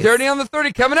stories. Dirty on the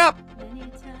 30 coming up.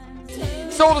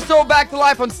 Soul to Soul, back to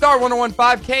life on Star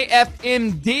 101.5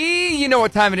 KFMD. You know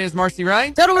what time it is, Marcy,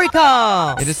 right? Total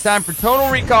Recall. It is time for Total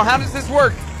Recall. How does this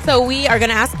work? So we are going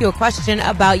to ask you a question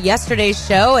about yesterday's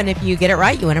show, and if you get it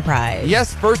right, you win a prize.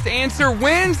 Yes, first answer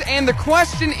wins. And the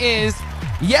question is,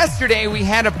 yesterday we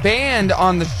had a band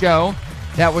on the show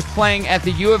that was playing at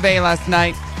the U of A last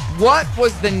night. What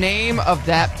was the name of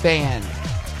that band?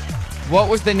 What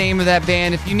was the name of that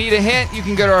band? If you need a hint, you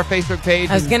can go to our Facebook page.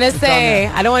 I was going to say,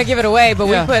 I don't want to give it away, but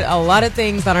Yeah. we put a lot of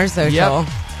things on our social. Yep.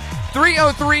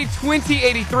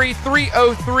 303-2083,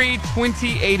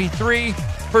 303-2083.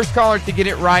 First caller to get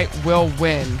it right will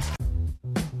win.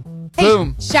 Hey,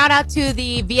 Boom. shout out to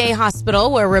the VA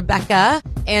hospital where Rebecca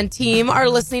and team are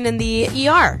listening in the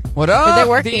ER. What Where up, they're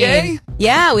working. VA?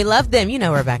 Yeah, we love them. You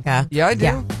know Rebecca. Yeah, I do.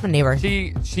 Yeah, my neighbor.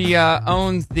 She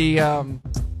owns the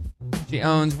she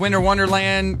owns Winter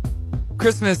Wonderland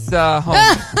Christmas home.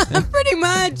 Pretty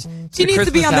much. She The needs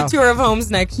to be Christmas on the house. tour of homes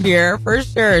next year for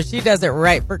sure. She does it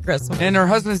right for Christmas. And her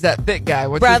husband's that thick guy.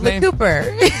 What's Bradley his name?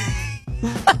 Cooper.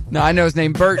 No, I know his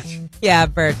name. Birch. Yeah,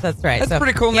 Bert. That's right. That's a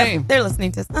pretty cool yep, name. They're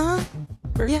listening to us.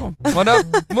 Very Yeah. cool. What up?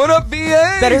 What up,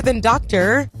 VA? Better than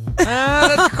Doctor.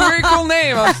 That's a very cool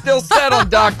name. I'm still set on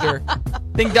Doctor. I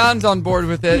think Don's on board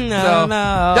with it. No.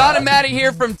 Don and Maddie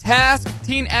here from Task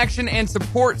Teen Action and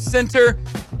Support Center.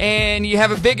 And you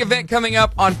have a big event coming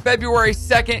up on February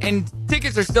 2nd, and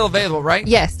tickets are still available, right?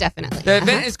 Yes, definitely. The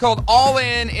event is called All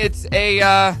In. It's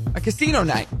a casino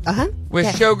night with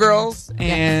Yeah. showgirls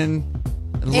and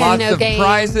lots no of games.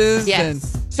 Prizes. Yes. And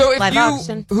so if Live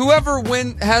auction. whoever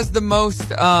has the most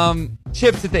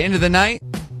chips at the end of the night,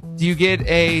 do you get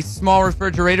a small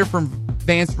refrigerator from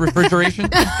Advanced Refrigeration?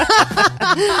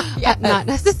 Yeah, not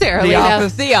necessarily. The no.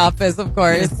 Office. The Office, of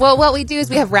course. Well, what we do is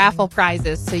we have raffle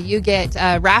prizes. So you get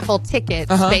raffle tickets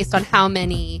based on how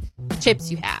many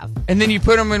chips you have. And then you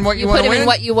put them in what you You want put to them win? in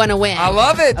what you want to win. I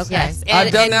love it. Okay. Yes.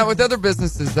 I've done and that with other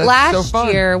businesses. That's last so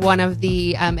fun. year, one of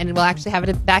the, and we'll actually have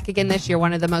it back again this year,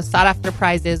 one of the most sought after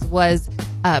prizes was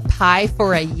pie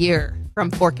for a year from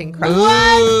Fork and Crust.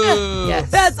 Ooh. Yes.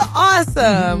 That's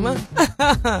awesome.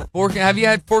 Fork, have you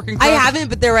had Fork and I Crust? haven't,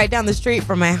 but they're right down the street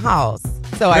from my house.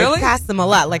 So Really? I pass them a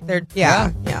lot. Like they're,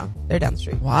 yeah, they're down the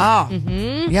street. Wow.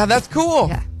 Mm-hmm. Yeah, that's cool.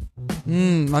 Yeah.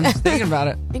 I'm just thinking about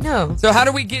it. I know. So how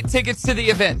do we get tickets to the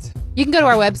event? You can go to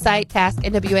our website,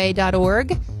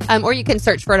 tasknwa.org, or you can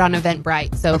search for it on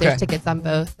Eventbrite. So Okay. there's tickets on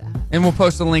both. And we'll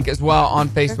post a link as well on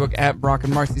Facebook at Brock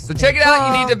and Marcy. So check it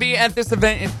out. You need to be at this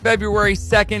event. It's February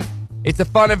 2nd. It's a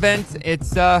fun event.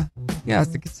 It's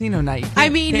it's a casino night. You can't- I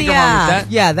mean, can't go wrong with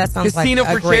that. yeah, that sounds Casino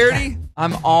like a for great charity. time.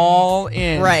 I'm all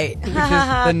in. Right. Which is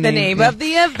the name yeah. of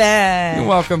the event. You're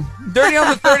welcome. Dirty on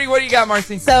the 30. What do you got,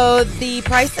 Marcy? So the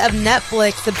price of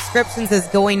Netflix subscriptions is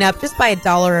going up just by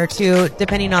 $1 or $2,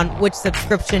 depending on which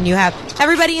subscription you have.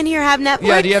 Everybody in here have Netflix?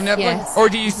 Yeah, do you have Netflix? Yes. Or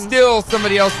do you steal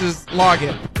somebody else's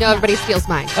login? No, everybody steals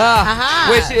mine.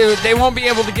 Which they won't be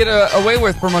able to get away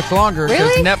with for much longer. Because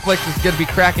Really? Netflix is going to be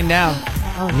cracking down.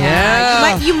 Oh,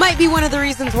 Yeah. You might be one of the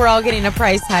reasons we're all getting a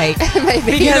price hike.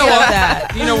 Maybe. You know of what?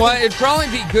 that. You know what? It'd probably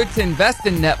be good to invest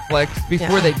in Netflix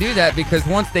before Yeah. they do that, because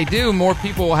once they do, more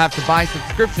people will have to buy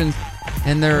subscriptions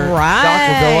and their stock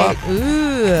Right. will go up.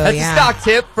 Ooh, That's yeah. a stock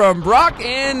tip from Brock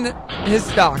and his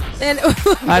stocks. And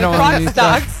I don't Brock know any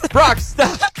stocks. Brock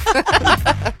stocks.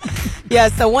 Yeah,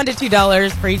 so $1 to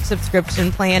 $2 for each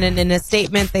subscription plan. And in a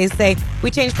statement, they say, we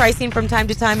change pricing from time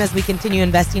to time as we continue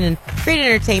investing in great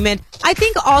entertainment. I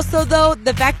think also, though,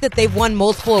 the fact that they've won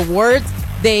multiple awards,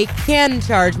 they can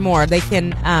charge more. They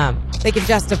can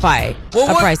justify a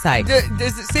price hike.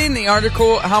 Does it say in the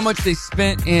article how much they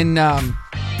spent in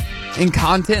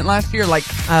content last year? Like,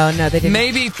 Oh, no, they didn't.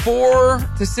 maybe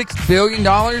 $4 to $6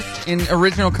 billion in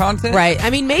original content. Right. I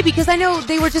mean, maybe, because I know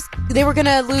they were going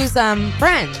to lose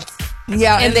Friends.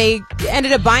 Yeah, And they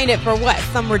ended up buying it for what?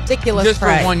 Some ridiculous just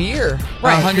price. for 1 year,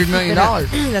 Right. $100 million.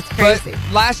 That's crazy.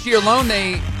 But last year alone,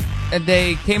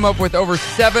 they came up with over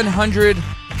 700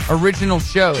 original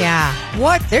shows. Yeah.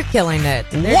 What? They're killing it.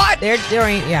 What? They're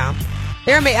doing, yeah.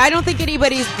 They're I don't think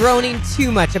anybody's groaning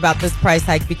too much about this price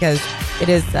hike because it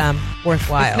is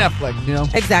worthwhile. It's Netflix, you know.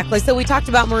 Exactly. So we talked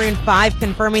about Maroon 5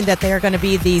 confirming that they are going to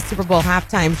be the Super Bowl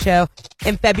halftime show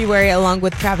in February, along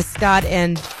with Travis Scott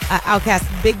and Outkast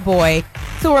Big Boy.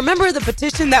 So remember the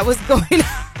petition that was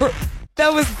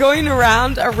going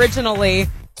around originally,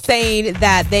 saying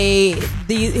that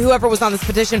whoever was on this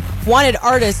petition wanted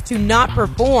artists to not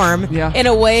perform in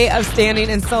a way of standing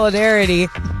in solidarity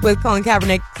with Colin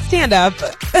Kaepernick. Stand up.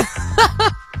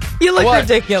 You look What?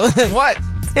 ridiculous. What?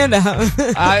 Stand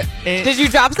up. Did you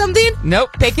drop something?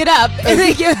 Nope. Pick it up and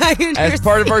then get back in your As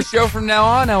part of our show from now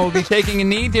on, I will be taking a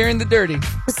knee during the dirty.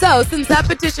 So, since that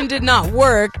petition did not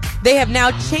work, they have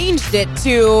now changed it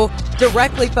to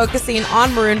directly focusing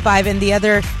on Maroon 5 and the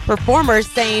other performers,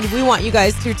 saying, we want you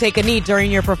guys to take a knee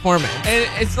during your performance. And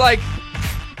it's like,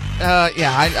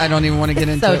 I don't even want to get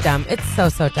into so it. dumb. It's so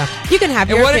dumb. You can have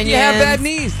And your what if you have opinions bad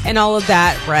knees? and all of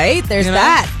that, right? There's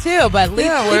that too. But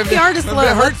leave the artist alone.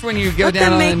 It hurts when you go let down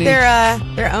them on make the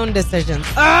knees. their own decisions.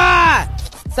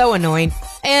 So annoying.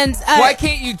 And why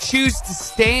can't you choose to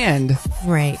stand?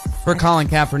 Right. For Colin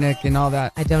Kaepernick and all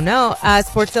that. I don't know.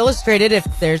 Sports Illustrated, if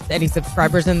there's any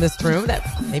subscribers in this room, that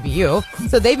maybe you.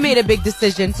 So they've made a big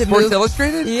decision to Sports move.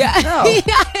 Illustrated? Yeah. No.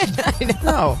 I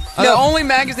know. No. The only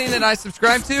magazine that I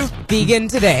subscribe to? Vegan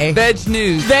Today. Veg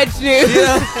News. Veg News.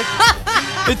 Yeah.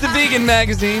 It's a vegan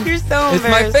magazine. You're so It's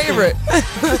my embarrassing. favorite.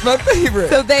 It's my favorite.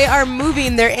 So they are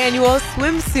moving their annual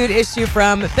swimsuit issue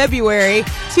from February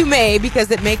to May because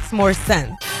it makes more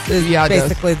sense. Is Yeah, it does.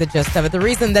 basically the gist of it. The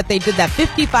reason that they did that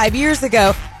 55 years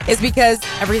ago is because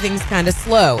everything's kind of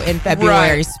slow in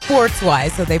February, Right.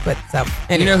 sports-wise. So they put some.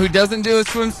 You know who doesn't do a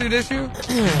swimsuit issue?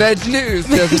 Veg News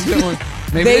doesn't do one.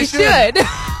 Maybe they should.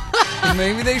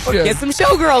 Maybe they should. Or get some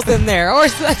showgirls in there, or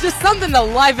just something to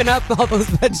liven up all those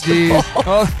vegetables. Jeez.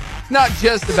 Well, it's not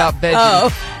just about veggies.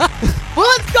 Oh, well,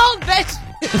 it's called veg.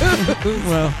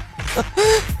 Well,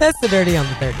 that's the dirty on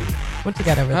the 30. What you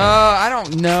got over there? I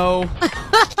don't know.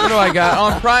 What do I got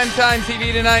on primetime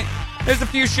TV tonight? There's a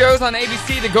few shows on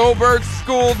ABC. The Goldbergs,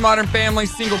 Schooled, Modern Family,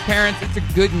 Single Parents. It's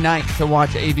a good night to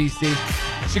watch ABC.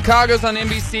 Chicago's on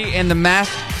NBC, and The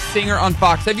Masked Singer on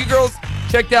Fox. Have you girls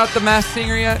checked out The Masked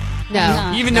Singer yet?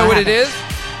 No. You even know what it is?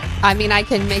 I mean, I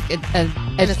can make an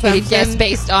educated guess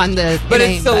based on the But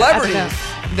name, it's celebrities. I don't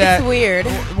know. That It's weird.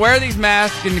 Wear these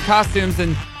masks and the costumes,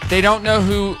 and they don't know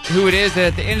who it is. And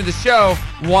at the end of the show,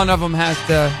 one of them has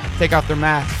to take off their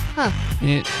mask. Huh.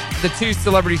 And the two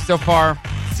celebrities so far,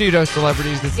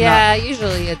 pseudo-celebrities. It's Yeah, not.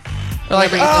 usually it's They're like,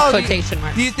 celebrities with oh, quotation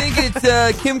marks. do you think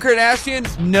it's Kim Kardashian?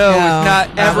 No, No, it's not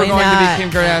ever probably going not. to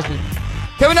be Kim Kardashian.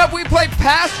 Coming up, we play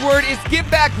Password. It's Get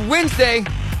Back Wednesday.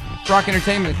 Brock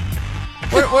Entertainment.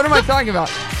 What am I talking about?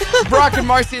 Brock and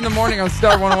Marci in the morning on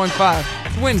Star 101.5.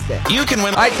 It's Wednesday. You can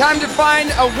win. All right, time to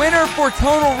find a winner for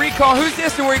Total Recall. Who's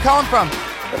this and where are you calling from?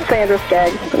 Sandra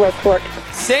Skaggs, West Fork.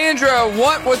 Sandra,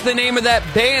 what was the name of that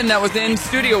band that was in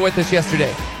studio with us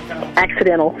yesterday?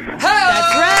 Accidental. That's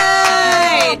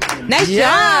right. Nice Yeah.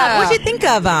 job. What'd you think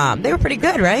of them? They were pretty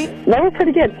good, right? They were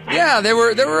pretty good. Yeah, they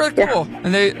were really cool.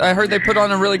 And I heard they put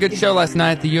on a really good show last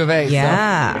night at the U of A.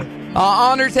 Yeah. So.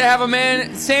 Honored to have them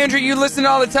in. Sandra, you listen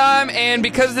all the time, and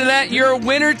because of that, you're a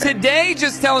winner today.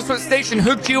 Just tell us what station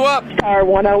hooked you up. Star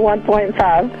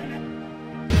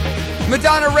 101.5.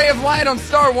 Madonna Ray of Light on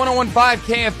Star 101.5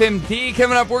 KFMD.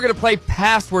 Coming up, we're going to play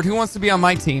Password. Who wants to be on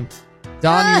my team?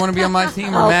 Don, you want to be on my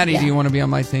team? Or Maddie, do you want to be on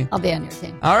my team? I'll be on your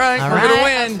team. All right, we're going to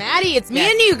win. Maddie, it's me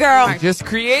and you, girl. I just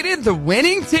created the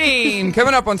winning team.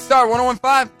 Coming up on Star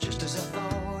 101.5.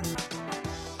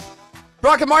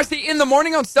 Brock and Marci in the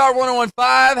morning on Star 101.5.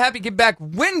 Happy Get Back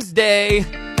Wednesday.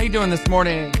 How you doing this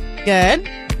morning? Good.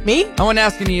 Me? I wasn't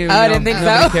asking you. Oh, I didn't think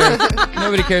nobody so. Cares.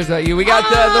 Nobody cares about you. We got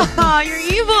Oh, you're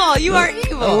evil. You are the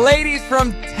evil. ladies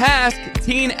from Task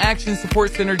Teen Action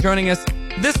Support Center joining us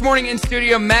this morning in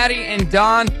studio, Maddie and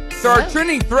Don. So our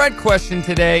trending thread question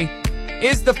today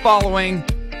is the following.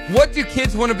 What do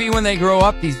kids want to be when they grow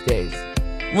up these days?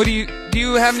 What do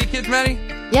you have any kids, Maddie?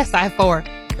 Yes, I have 4.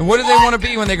 And what do they want to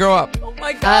be when they grow up? Oh,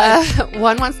 my God.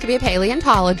 One wants to be a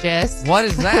paleontologist. What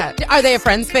is that? Are they a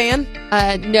Friends fan?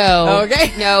 No.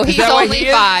 Okay. No, he's that what only he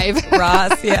is? 5.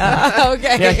 Ross, yeah.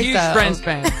 Okay. Yeah, huge So- Friends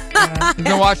fan. He's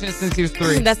been watching it since he was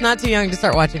 3. That's not too young to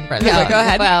start watching Friends. No, So go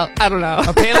ahead. Well, I don't know.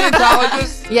 A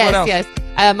paleontologist? What Yes, else? yes.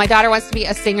 My daughter wants to be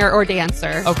a singer or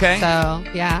dancer. Okay. So,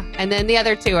 yeah. And then the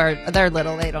other two they're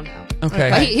little. They don't know. Okay.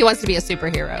 But he wants to be a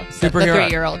superhero. The Superhero.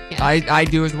 3-year-old. Yeah. I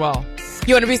do as well.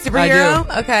 You want to be a superhero?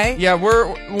 I Okay. Yeah,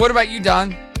 what about you,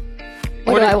 Don?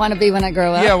 What do I want to be when I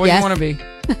grow up? Yeah, what do Yes. you want to be?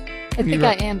 I think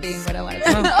I am being what I want to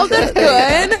be. Oh, that's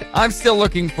good. I'm still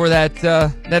looking for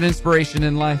that inspiration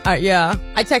in life. Yeah.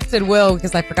 I texted Will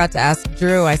because I forgot to ask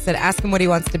Drew. I said, ask him what he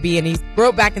wants to be. And he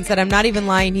wrote back and said, I'm not even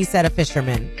lying. He said a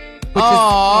fisherman.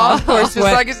 Oh, of course,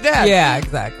 just like his dad. Yeah,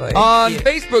 exactly. On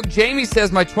Facebook, Jamie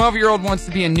says, my 12-year-old wants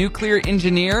to be a nuclear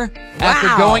engineer after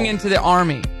Wow. going into the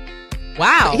Army.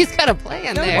 Wow. He's got a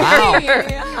plan there. Wow.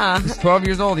 Yeah. He's 12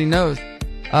 years old. He knows.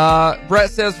 Brett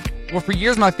says, well, for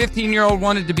years, my 15-year-old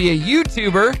wanted to be a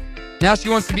YouTuber. Now she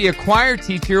wants to be a choir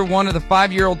teacher. One of the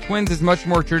 5-year-old twins is much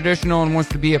more traditional and wants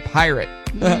to be a pirate.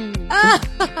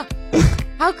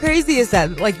 How crazy is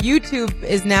that? Like, YouTube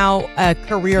is now a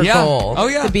career goal. Oh,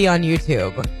 yeah. To be on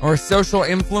YouTube. Or a social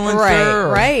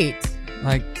influencer. Right.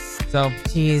 Like, so.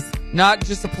 Jeez. Not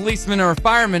just a policeman or a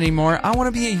fireman anymore. I want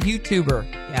to be a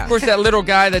YouTuber. Yeah. Of course, that little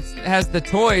guy that has the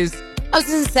toys. I was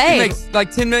going to say. He makes like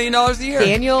 $10 million a year.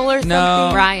 Daniel or something?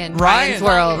 No. Ryan's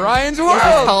World. Ryan's World.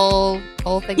 His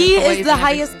whole thing. He with toys is the and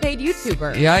highest paid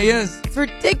YouTuber. Yeah, he is. It's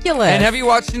ridiculous. And have you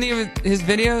watched any of his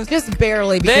videos? Just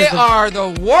barely. They are the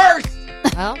worst.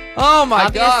 Well, oh my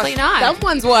obviously gosh. not.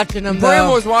 Someone's watching them, Brim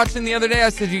though. was watching the other day. I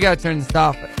said, you got to turn this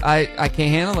off. I can't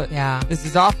handle it. Yeah. This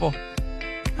is awful.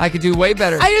 I could do way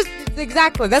better.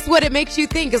 Exactly. That's what it makes you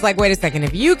think. Is like, wait a second.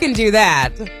 If you can do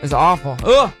that. It's awful.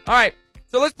 Ugh. All right.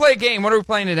 So let's play a game. What are we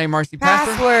playing today, Marcy?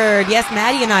 Password. Yes,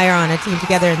 Maddie and I are on a team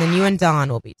together, and then you and Dawn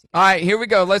will be together. All right, here we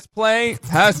go. Let's play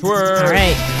Password. All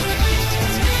right.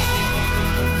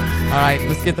 All right,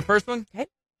 let's get the first one. Okay.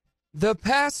 The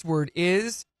password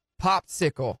is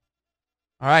popsicle.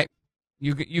 All right.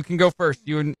 You can go first.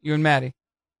 You and Maddie.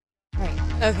 Right.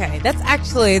 Okay. That's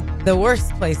actually the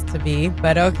worst place to be,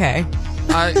 but okay.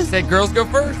 I said girls go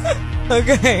first.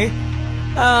 Okay.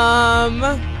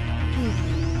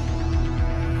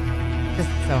 This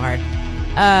is so hard.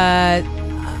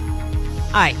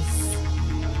 Ice.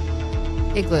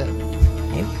 Igloo.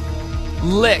 Okay.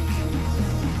 Lick.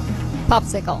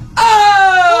 Popsicle.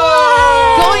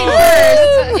 Oh! Going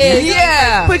first is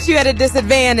Yeah. puts you at a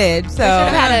disadvantage. So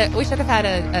We should have had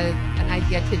an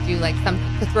idea to do like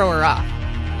something to throw her off.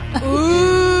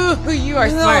 ooh, you are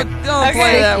smart. Don't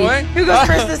play that way. Who goes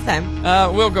first this time?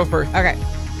 We'll go first. Okay.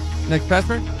 Next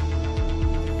password.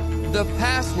 The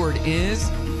password is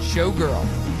showgirl.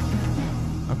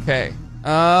 Okay.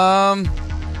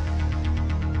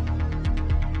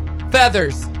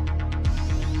 Feathers.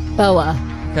 Boa.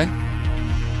 Okay.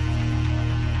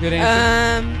 Good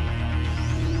answer.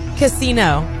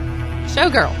 Casino.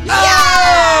 Showgirl.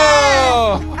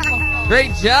 Oh!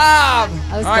 Great job.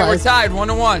 That was All right, close. we're tied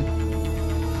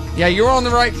 1-1. Yeah, you were on the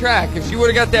right track. If she would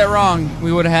have got that wrong,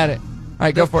 we would have had it. All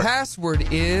right, go for it. The password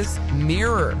is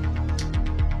mirror.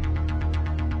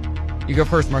 You go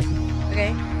first, Marcy.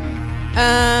 Okay.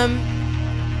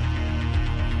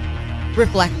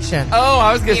 Reflection. Oh,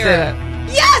 I was going to say Mirror. that.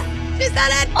 Yes! She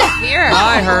said it! Here.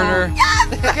 I heard her.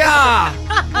 Yes! Yeah.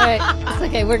 All right. It's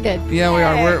okay. We're good. Yeah, we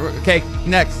are. We're okay,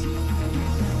 next.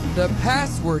 The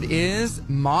password is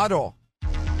model.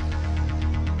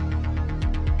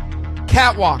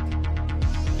 Catwalk.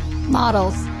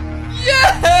 Models.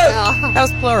 Yes! That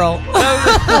was plural.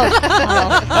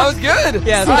 That was good.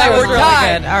 Yes, All that right, was we're really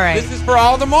tied. good. All right. This is for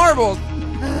all the marbles.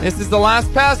 This is the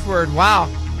last password. Wow.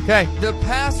 Okay. The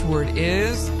password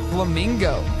is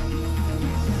flamingo.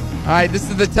 All right. This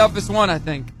is the toughest one, I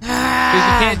think. Because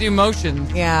you can't do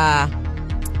motions. Yeah.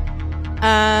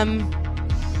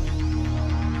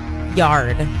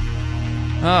 Yard.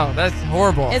 Oh, that's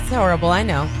horrible. It's horrible. I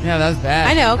know. Yeah, that's bad.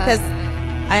 I know, because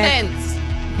Fence.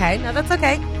 Okay, no, that's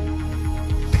okay.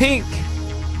 Pink.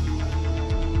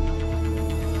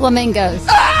 Flamingos.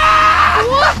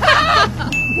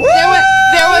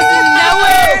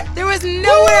 There was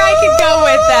nowhere I could go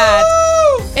with that.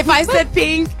 If I said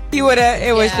pink, you would have.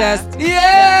 It was Yeah. just.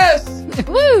 Yes!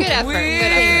 Woo! Good effort. We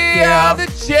Good effort. are the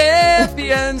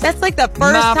champions. That's like the first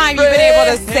My time you've been able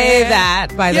to say friend. that.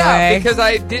 By the Yeah, way, because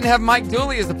I didn't have Mike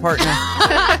Dooley as a partner.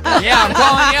 Yeah, I'm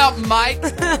calling you out, Mike.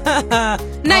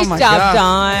 nice Oh my job, gosh.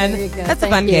 Dawn. There you go. That's a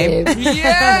Thank fun you. game.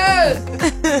 Yes!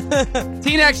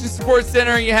 Teen Action Support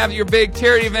Center, you have your big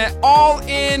charity event all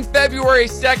in February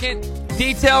 2nd.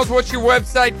 Details, what's your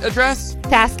website address?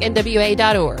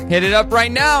 TaskNWA.org. Hit it up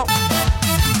right now.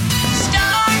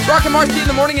 Brock and Marci in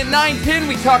the morning at 9:10.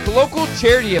 We talk local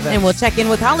charity events. And we'll check in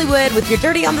with Hollywood with your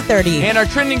Dirty on the 30. And our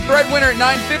trending thread winner at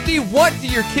 9:50. What do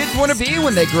your kids want to be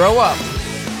when they grow up?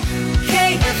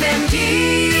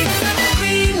 KFMD,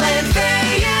 Greenland,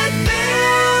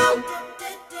 Fayetteville.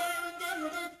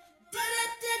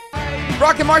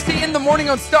 Brock and Marci in the morning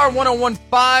on Star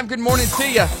 101.5. Good morning to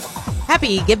you.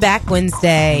 Happy Give Back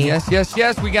Wednesday. Yes, yes,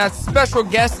 yes. We got special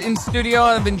guests in studio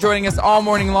and have been joining us all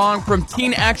morning long from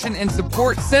Teen Action and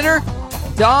Support Center,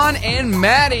 Dawn and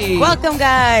Maddie. Welcome,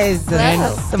 guys. And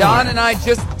Dawn and I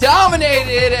just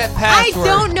dominated at I Password.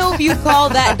 don't know if you call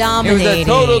that It dominating. was a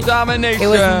total domination. It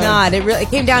was not. It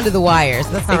came down to the wires.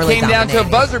 That's not It really came down to a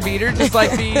dominating. buzzer beater, just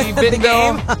like the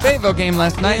Fayetteville game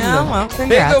last night. Yeah, well, congrats.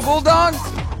 Fayetteville Bulldogs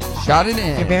shot it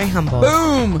in. You're very humble.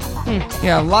 Boom.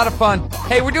 Yeah, a lot of fun.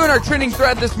 Hey, we're doing our trending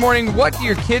thread this morning. What do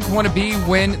your kids want to be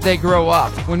when they grow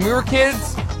up? When we were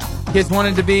kids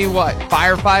wanted to be what?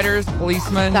 Firefighters,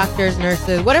 policemen, Doctors,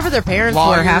 nurses, whatever their parents were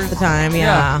lawyers. half the time.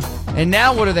 Yeah. And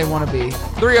now what do they want to be?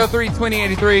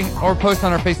 303-2083 or post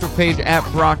on our Facebook page at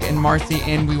Brock and Marci,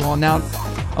 and we will announce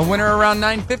a winner around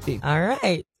 9:50. All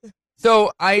right.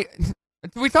 So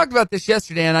we talked about this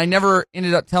yesterday, and I never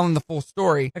ended up telling the full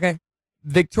story. Okay.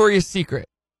 Victoria's Secret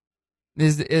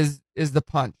is the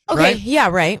punch. Okay. Right? Yeah.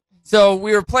 Right. So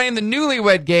we were playing the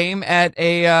Newlywed Game at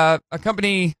a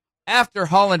company after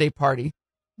holiday party,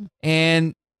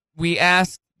 and we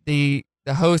asked the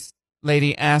host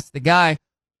lady asked the guy,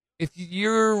 if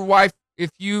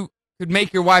you could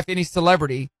make your wife any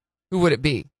celebrity, who would it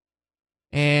be?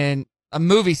 And a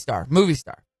movie star.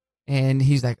 And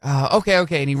he's like, oh,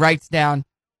 okay. And he writes down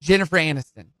Jennifer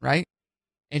Aniston, right?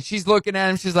 And she's looking at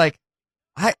him. She's like,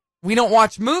 we don't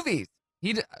watch movies.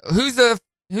 Who's a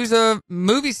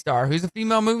movie star? Who's a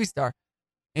female movie star?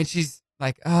 And she's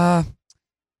like,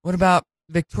 what about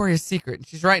Victoria's Secret? And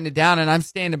she's writing it down, and I'm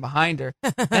standing behind her.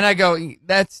 And I go,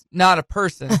 that's not a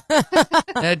person.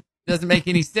 That doesn't make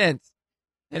any sense.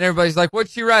 And everybody's like,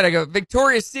 what'd she write? I go,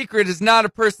 Victoria's Secret is not a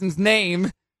person's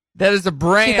name. That is a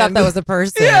brand. She thought that was a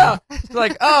person. Yeah. She's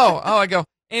like, oh, I go,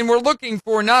 and we're looking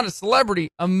for not a celebrity,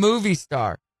 a movie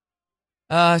star.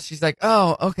 She's like,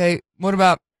 oh, okay. What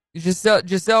about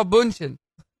Giselle Bundchen?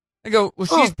 I go, well,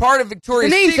 she's part of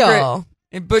Victoria's Secret,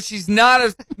 but she's not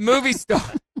a movie star.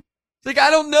 She's like,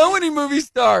 I don't know any movie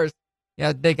stars.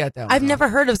 Yeah, they got that one. I've never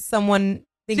heard of someone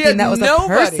thinking that was a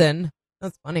person.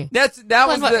 That's funny. That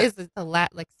was is it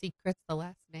like Secret's the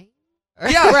last name?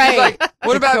 Yeah, right. Like,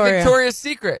 what about Victoria's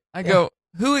Secret? I go,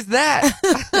 who is that?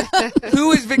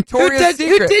 Who is Victoria's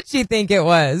Secret? Who did she think it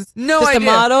was? No Just idea.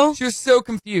 a model? She was so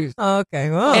confused. Oh, okay.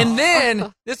 Well. And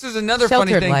then this was another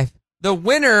funny Sheltered thing. life. The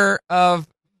winner of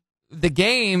the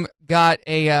game got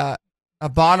a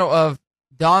bottle of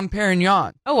Dom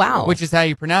Perignon. Oh, wow. Which is how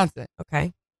you pronounce it.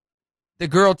 Okay. The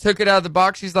girl took it out of the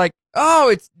box. She's like, oh,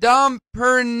 it's Dom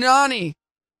Perignon.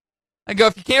 I go,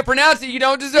 if you can't pronounce it, you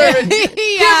don't deserve it. Give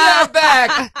that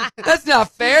back. That's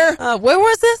not fair. Where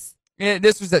was this? Yeah,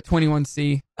 this was at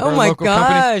 21C. Oh, our my local gosh.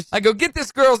 company. I go, get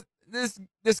this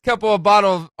couple a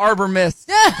bottle of Arbor Mist.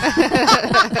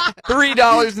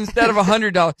 $3 instead of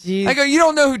 $100. Jeez. I go, you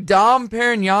don't know who Dom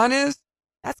Perignon is?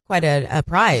 That's quite a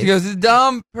prize. She goes, it's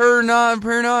Dom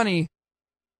Perignon.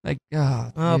 Like,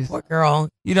 oh, geez. Poor girl.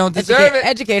 You don't deserve it.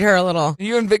 Educate her a little.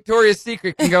 You and Victoria's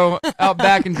Secret can go out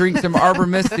back and drink some Arbor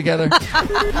Mist together.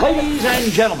 Ladies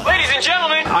and gentlemen,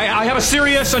 I have a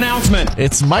serious announcement.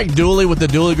 It's Mike Dooley with the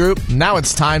Dooley Group. Now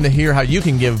it's time to hear how you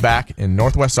can give back in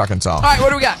Northwest Arkansas. All right,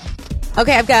 what do we got?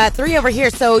 Okay, I've got 3 over here.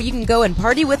 So you can go and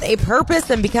party with a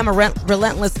purpose and become a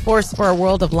relentless force for a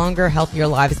world of longer, healthier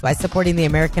lives by supporting the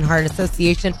American Heart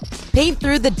Association. Paint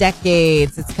Through the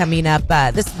Decades. It's coming up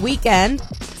this weekend.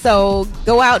 So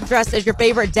go out dressed as your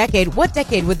favorite decade. What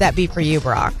decade would that be for you,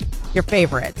 Brock? Your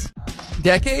favorite?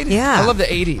 Decade? Yeah. I love the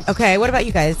 80s. Okay, what about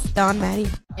you guys? Don, Maddie?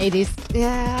 80s.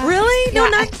 Yeah. Really? No,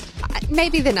 Yeah,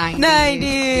 maybe the 90s. 90s.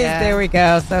 Yeah. There we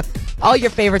go. So all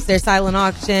your favorites there, silent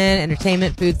auction,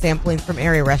 entertainment, food sampling from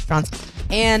area restaurants,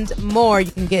 and more.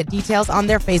 You can get details on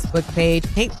their Facebook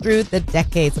page, Paint Through the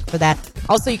Decades. Look for that.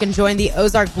 Also, you can join the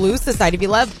Ozark Blues Society. If you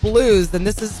love blues, then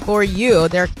this is for you.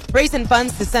 They're raising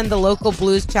funds to send the local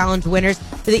Blues Challenge winners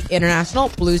to the International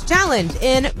Blues Challenge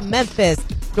in Memphis.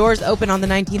 Doors open on the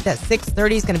 19th at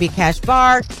 6:30. It's going to be a cash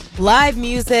bar, live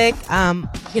music,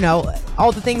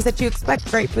 all the things that you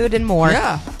expect, great food and more.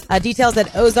 Yeah. Details at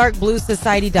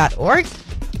ozarkbluessociety.org.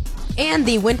 And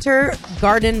the Winter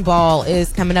Garden Ball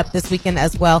is coming up this weekend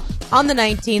as well. On the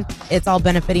 19th, it's all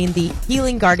benefiting the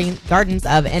Healing Gardens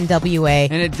of NWA.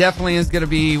 And it definitely is going to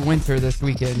be winter this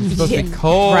weekend. It's supposed to be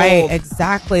cold. Right,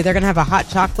 exactly. They're going to have a hot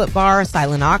chocolate bar,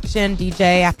 silent auction,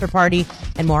 DJ, after party,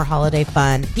 and more holiday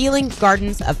fun.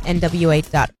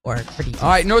 HealingGardensOfNWA.org for details. All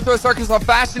right, Northwest Arkansas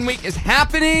Fashion Week is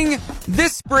happening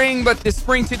this spring, but the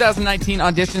spring 2019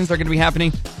 auditions are going to be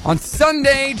happening on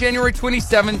Sunday, January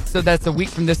 27th. So that's a week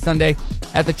from this Sunday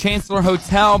at the Chancellor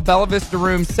Hotel, Bella Vista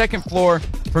Room, second floor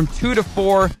from 2 to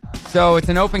 4. So it's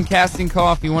an open casting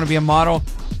call if you want to be a model.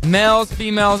 Males,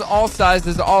 females, all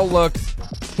sizes, all looks.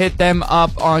 Hit them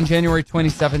up on January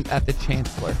 27th at the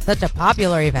Chancellor. Such a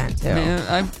popular event, too. Man,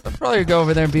 I'd probably go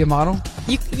over there and be a model.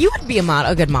 You would be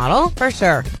a good model, for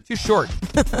sure. Too short.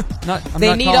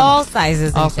 They need all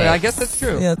sizes. I'll say, I guess that's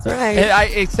true. Yeah, that's right.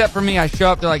 Except for me, I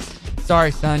show up, they're like,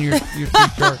 sorry, son, you're too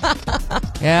short.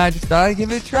 Yeah, I just thought I'd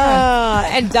give it a try.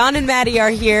 And Don and Maddie are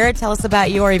here. Tell us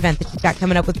about your event that you've got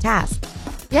coming up with Task.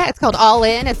 Yeah, it's called All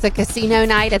In. It's a casino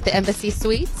night at the Embassy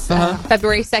Suites,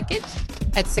 February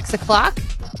 2nd at 6 o'clock.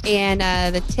 And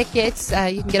the tickets,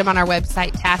 you can get them on our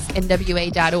website,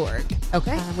 tasknwa.org.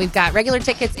 Okay. We've got regular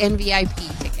tickets and VIP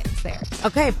tickets there.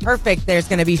 Okay, perfect. There's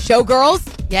going to be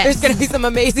showgirls. Yes. There's going to be some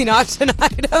amazing auction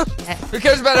items. Who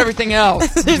cares about everything else?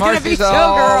 There's going to be Marci's all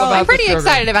showgirls. about I'm pretty the showgirls.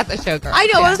 excited about the showgirl. I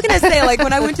know. I was going to say, like,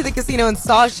 when I went to the casino and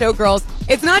saw showgirls,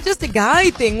 it's not just a guy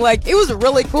thing. Like, it was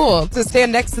really cool to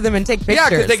stand next to them and take pictures. Yeah,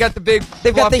 because they got the big,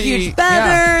 They've got the fluffy- huge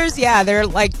feathers. Yeah, they're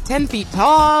like 10 feet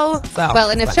tall. So, Well,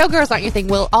 and if showgirls aren't your thing,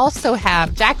 we'll also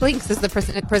have Jack Links is the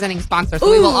presenting sponsor,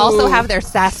 so we will also have their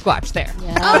Sasquatch there.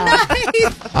 Oh,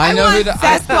 nice. I know who the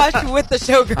Sasquatch with the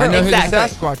showgirl. I know Exactly. who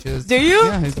the Sasquatch is. Do you?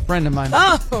 Yeah, he's a friend of mine.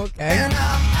 Oh, okay.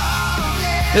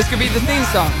 This could be the theme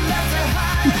song.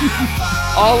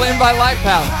 All In by Light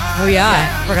Power. Oh,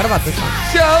 yeah. Forgot about this one.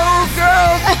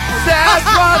 Showgirls,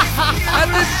 Sasquatch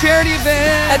at this charity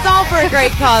event. It's all for a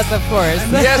great cause, of course.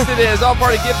 Yes, it is. All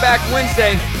part of Get Back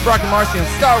Wednesday. Brock and Marci on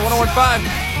Star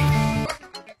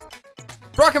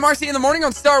 101.5. Brock and Marci in the morning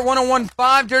on Star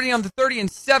 101.5. Dirty on the 30 in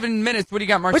 7 minutes. What do you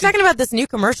got, Marci? We're talking about this new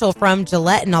commercial from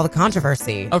Gillette and all the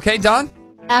controversy. Okay, Don?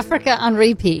 Africa on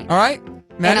repeat. All right. And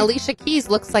Maddie? Alicia Keys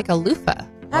looks like a loofah.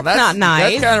 Well, That's not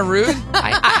nice. That's kind of rude. It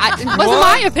wasn't What?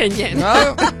 my opinion.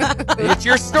 No, it's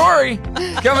your story.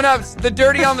 Coming up, the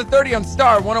Dirty on the 30 on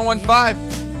Star 101.5.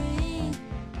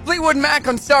 Fleetwood Mac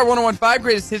on Star 101.5.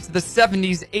 Greatest hits of the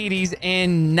 70s, 80s,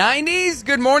 and 90s.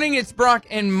 Good morning. It's Brock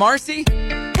and Marci.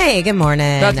 Hey, good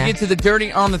morning. About to get to the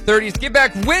Dirty on the 30s. Get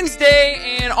Back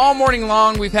Wednesday, and all morning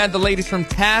long, we've had the ladies from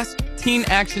Task Teen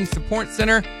Action Support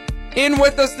Center in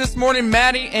with us this morning,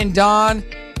 Maddie and Dawn.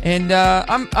 And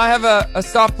I have a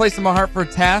soft place in my heart for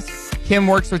Task. Kim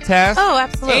works with Task. Oh,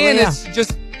 absolutely. And yeah. it's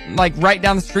just like right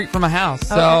down the street from my house.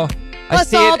 So Okay. I Well,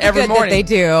 see all it the every good morning. that they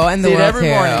do and the See it world every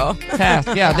too. morning. Task.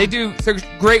 Yeah, they do so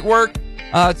great work.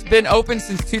 It's been open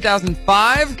since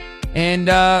 2005 and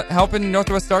helping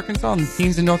Northwest Arkansas and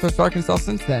teens in Northwest Arkansas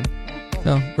since then.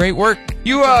 So great work.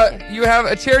 You have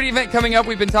a charity event coming up.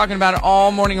 We've been talking about it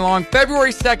all morning long.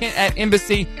 February 2nd at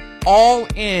Embassy. All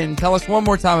In. Tell us one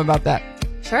more time about that.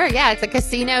 Sure, yeah, it's a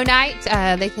casino night.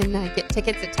 They can get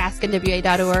tickets at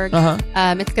tasknwa.org.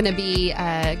 It's going to be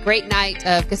a great night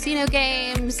of casino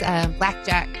games,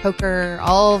 blackjack, poker,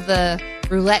 all the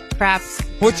roulette craps.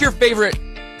 What's your favorite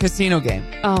casino game?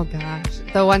 Oh gosh,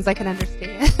 the ones I can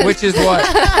understand. Which is what?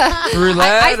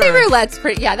 Roulette? I say or- roulette's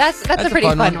pretty. Yeah, that's a pretty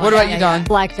fun one. What about you, Yeah, Don?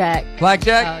 Blackjack.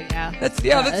 Blackjack? Oh yeah,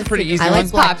 That's a pretty easy I one. like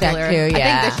it's blackjack popular. too, I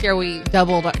yeah. think this year we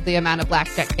doubled the amount of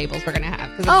blackjack tables we're going to have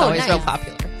because it's Oh, always real nice.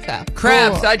 popular. So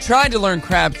Crabs. Cool. I tried to learn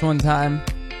crabs one time,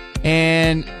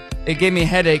 and it gave me a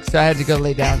headache, so I had to go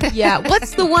lay down. Yeah.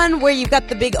 What's the one where you've got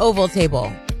the big oval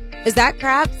table? Is that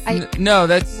craps? No,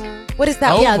 that's What is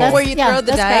that? Oval. Yeah, that's- where you throw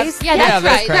the that's dice? craps. Yeah, that's that's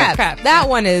right. crabs. That's crabs. That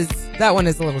one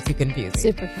is a little too confusing.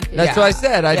 Super confusing. that's what I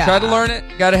said. I Yeah. tried to learn it,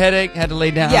 got a headache, had to lay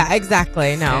down. Yeah,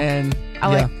 exactly. No. And I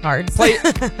like cards. play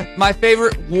my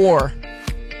favorite war.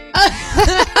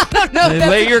 I don't know. if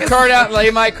that's Lay your because- card out, lay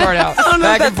my card out. I don't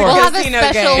know if Back and that's forth. we'll have a Casino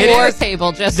special game. It war is.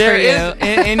 table just There for you.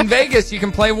 is in Vegas. You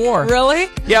can play war. Really?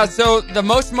 Yeah. So the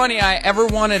most money I ever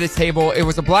won at a table, it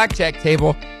was a blackjack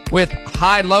table with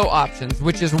high-low options,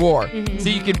 which is war. So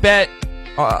you could bet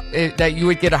that you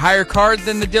would get a higher card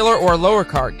than the dealer or a lower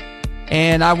card,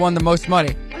 and I won the most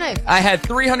money. Nice. I had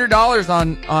 $300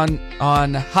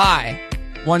 on high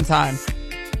one time.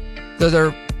 So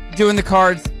they're doing the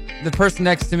cards. The person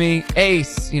next to me,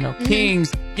 ace,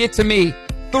 kings, get to me,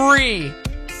 3.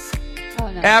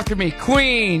 Oh, no. After me,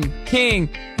 queen, king.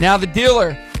 Now the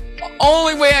dealer.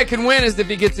 Only way I can win is if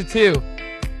he gets a 2.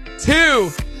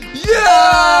 2.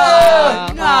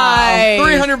 Yeah! Nice.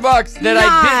 $300 that I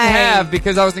Nice. didn't have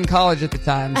because I was in college at the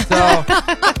time. So,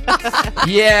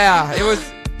 yeah, it was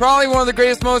probably one of the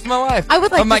greatest moments of my life. I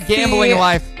would like of my to see, gambling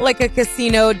life. like a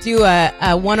casino do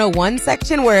a 101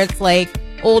 section where it's like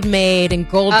Old Maid and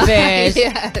Goldfish.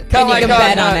 Yeah. Kind of you like can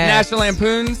bet on it. National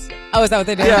Lampoons. Oh, is that what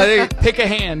they do? Yeah, they pick a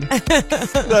hand.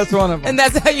 That's one of them. And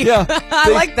that's how you. Yeah. I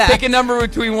They like that. Pick a number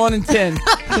between 1 and 10.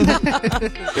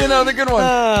 The good one.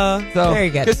 Oh, So, very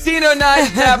good. Casino night is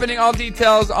happening. All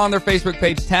details on their Facebook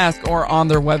page, Task, or on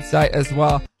their website as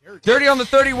well. Dirty on the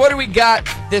 30, what do we got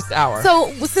this hour?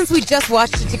 So, since we just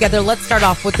watched it together, let's start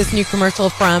off with this new commercial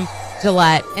from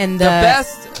Gillette and the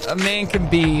best a man can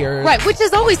be, or right, which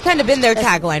has always kind of been their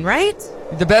tagline, right?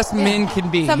 the best men can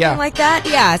be. Something Yeah. like that.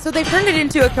 Yeah. So they turned it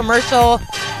into a commercial,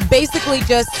 basically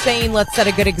just saying, "Let's set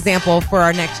a good example for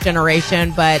our next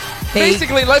generation." But they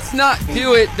Basically, let's not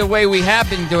do it the way we have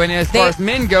been doing it as far as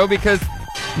men go, because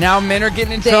now men are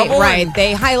getting in trouble. right. and-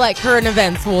 They highlight current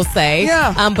events, we'll say.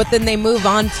 Yeah. But then they move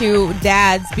on to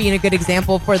dads being a good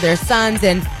example for their sons,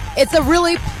 and it's a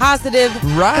really positive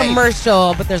Right.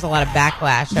 commercial. But there's a lot of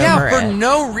backlash Yeah, over for it.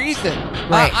 no reason.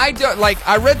 Right. I don't like.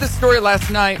 I read the story last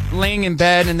night, laying in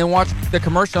bed, and then watched the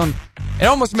commercial, and it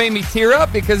almost made me tear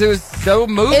up because it was so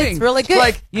moving. It's really good.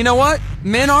 Like, you know what?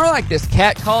 Men are like this,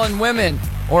 catcalling women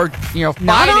or,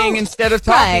 fighting instead of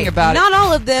talking about it. Not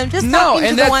all of them, just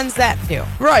talking to the ones that do.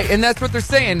 Right, and that's what they're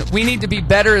saying. We need to be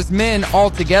better as men all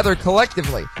together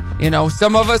collectively.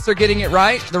 Some of us are getting it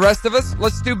right. The rest of us,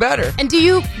 let's do better. And do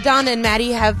you, Don and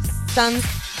Maddie, have sons,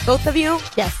 both of you?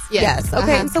 Yes.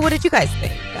 Okay, so what did you guys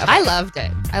think? I loved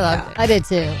it. I did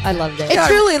too. I loved it. It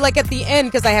truly, like at the end,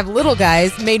 because I have little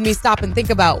guys, made me stop and think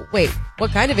about, wait,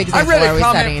 what kind of I example read are a we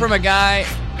comment setting? from a guy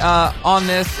on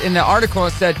this in the article.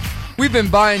 It said, we've been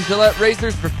buying Gillette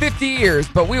razors for 50 years,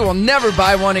 but we will never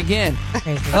buy one again.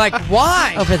 Like,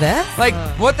 why? Over this? Like,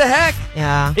 what the heck?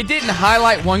 Yeah. It didn't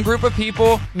highlight one group of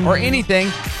people or anything.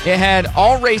 It had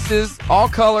all races, all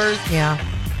colors. Yeah.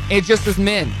 It just was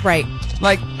men. Right.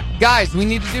 Like, guys, we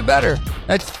need to do better.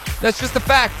 That's just a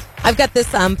fact. I've got this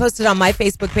posted on my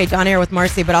Facebook page, On Air with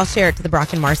Marci, but I'll share it to the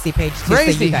Brock and Marci page too.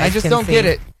 Crazy. So you guys I just can don't see. get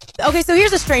it. Okay, so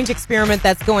here's a strange experiment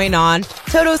that's going on.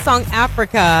 Toto's song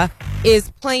Africa is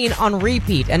playing on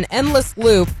repeat, an endless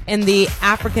loop in the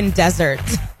African desert.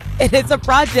 And it's a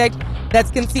project that's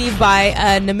conceived by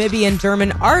a Namibian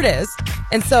German artist.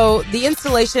 And so the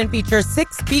installation features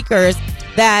 6 speakers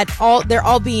that they're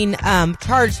all being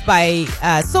charged by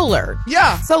solar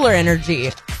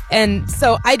energy. And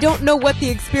so I don't know what the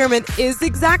experiment is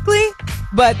exactly,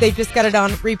 but they've just got it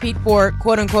on repeat for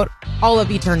quote unquote all of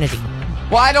eternity.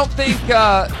 Well, I don't think,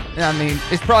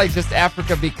 it's probably just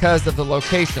Africa because of the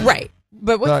location. Right.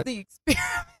 But what's the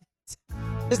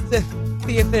experiment? Just to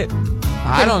see if it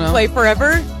I don't know. play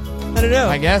forever? I don't know.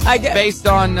 I guess. Based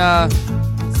on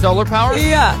solar power?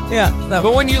 Yeah. So.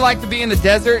 But when you like to be in the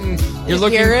desert and you're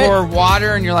looking for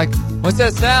water and you're like, what's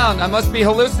that sound? I must be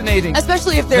hallucinating.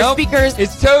 Especially if there's speakers.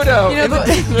 It's Toto.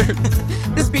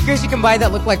 The speakers you can buy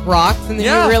that look like rocks, and then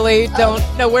you really don't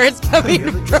know where it's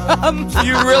coming from.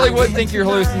 You really would think you're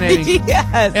hallucinating.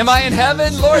 Yes. Am I in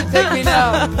heaven? Lord, take me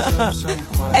now.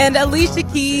 And Alicia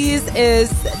Keys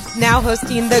is now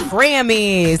hosting the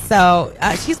Grammys. So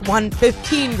she's won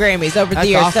 15 Grammys over the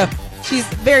years. Awesome. So she's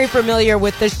very familiar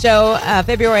with the show.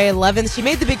 February 11th, she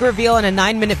made the big reveal in a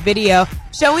 9-minute video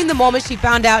showing the moment she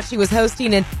found out she was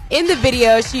hosting. And in the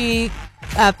video, she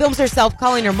films herself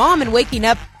calling her mom and waking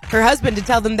up her husband to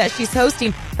tell them that she's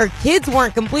hosting. Her kids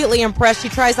weren't completely impressed. She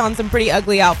tries on some pretty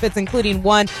ugly outfits, including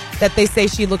one that they say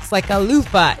she looks like a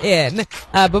loofah in,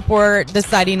 before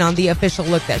deciding on the official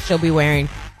look that she'll be wearing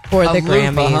for the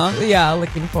Grammys. Huh? Yeah,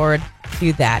 looking forward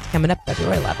to that coming up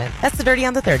February 11th. That's the Dirty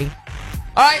on the 30.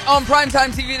 All right, on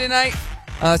Primetime TV tonight,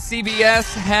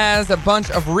 CBS has a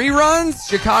bunch of reruns.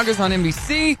 Chicago's on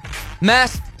NBC,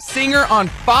 Masked Singer on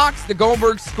Fox, The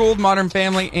Goldbergs, Schooled, Modern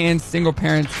Family, and Single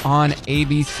Parents on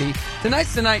ABC.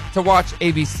 Tonight's the night to watch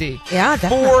ABC. Yeah,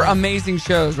 definitely. 4 amazing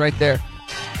shows right there.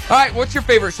 All right, what's your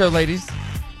favorite show, ladies?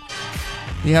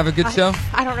 You have a good show?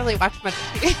 I don't really watch much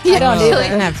TV. I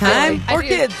don't have time. I Or do.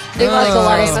 kids. They watch a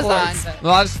lot of Amazon, sports. but- A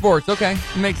lot of sports. Okay,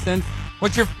 makes sense.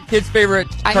 What's your kid's favorite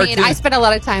cartoon? I spent a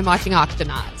lot of time watching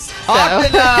Octonauts. So. Octonauts! Oh, I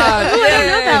don't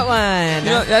know Yay! that one. You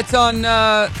know, that's on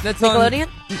Nickelodeon?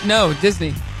 No,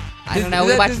 Disney. I don't know.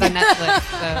 We watched it on Netflix.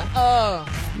 So. Oh,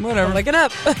 Whatever. look it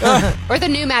up. Or the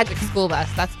new Magic School Bus.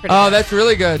 That's pretty Oh, good. that's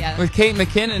really good. Yeah. With Kate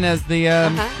McKinnon as the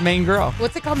main girl.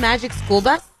 What's it called? Magic School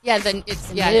Bus? Yeah,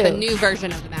 the new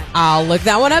version of the Magic. I'll look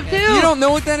that one up too. You don't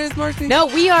know what that is, Marcy? No,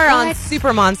 we are on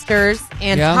Super Monsters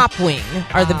and Yeah? Top Wing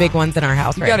are the big ones in our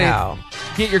house You right gotta now.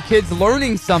 get your kids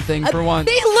learning something for once.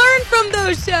 They learn from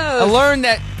those shows. I learned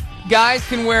that guys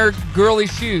can wear girly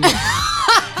shoes.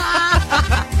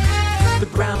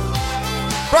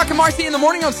 Brock and Marcy in the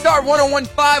morning on Star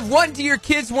 1015. What do your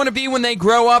kids want to be when they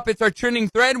grow up? It's our trending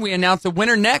thread. We announce a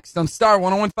winner next on Star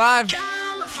 1015.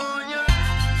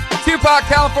 Tupac,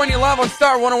 California Love on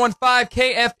Star 1015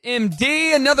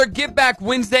 KFMD. Another Give Back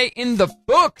Wednesday in the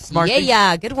books, Marcy.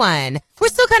 Yeah, good one. We're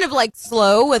still kind of like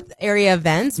slow with area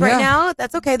events right Yeah. now.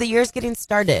 That's okay. The year's getting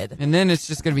started. And then it's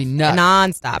just going to be nuts.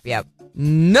 Non-stop, yep.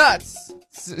 Nuts.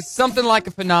 Something like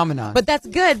a phenomenon. But that's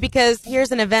good because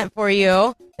here's an event for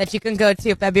you that you can go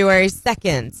to February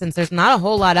 2nd since there's not a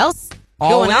whole lot else All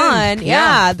going in. on.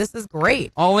 Yeah. Yeah, this is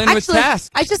great. All in with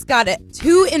Task. I just got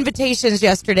 2 invitations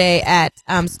yesterday at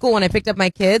school when I picked up my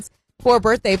kids for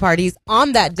birthday parties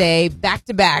on that day, back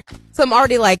to back. So I'm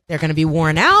already like, they're going to be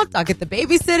worn out. I'll get the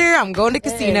babysitter. I'm going to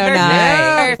casino night.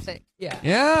 Yeah. Perfect.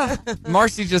 Yeah.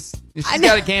 Marcy she's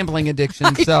got a gambling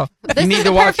addiction, so This you is need the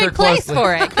to watch her perfect place closely.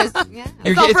 for it. 'Cause, yeah.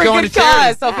 Your It's all kid's for a going good to charity.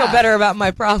 cause, so I'll feel better about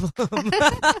my problem.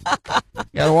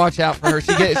 Gotta watch out for her.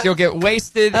 She'll get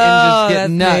wasted and Oh, just get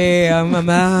that's nuts. me. I'm a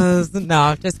mess.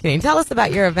 No, just kidding. Tell us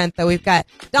about your event, though. We've got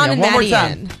Don Yeah, and one more Maddie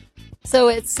time. in. So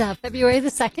it's February the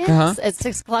 2nd Uh-huh. at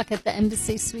 6 o'clock at the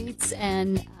Embassy Suites,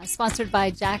 and sponsored by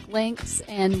Jack Links.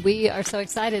 And we are so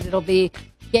excited. It'll be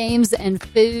games and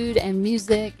food and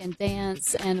music and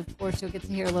dance. And, of course, you'll get to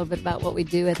hear a little bit about what we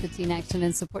do at the Teen Action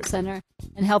and Support Center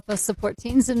and help us support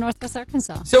teens in Northwest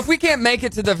Arkansas. So if we can't make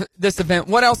it to this event,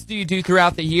 what else do you do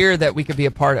throughout the year that we could be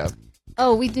a part of?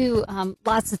 Oh, we do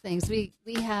lots of things. We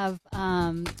have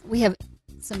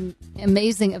some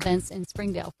amazing events in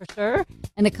Springdale for sure,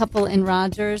 and a couple in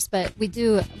Rogers. But we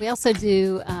also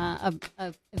do a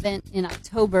event in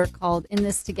October called In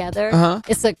This Together. Uh-huh.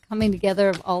 It's a coming together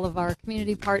of all of our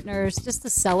community partners just to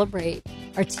celebrate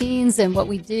our teens and what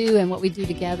we do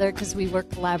together, because we work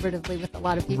collaboratively with a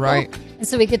lot of people. Right. And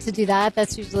so we get to do that.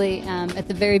 That's usually at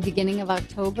the very beginning of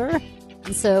October.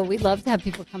 And so we'd love to have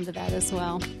people come to that as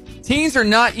well. Teens are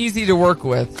not easy to work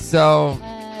with, so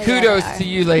kudos to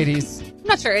you ladies. I'm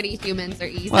not sure any humans are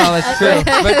easy. Well, that's true.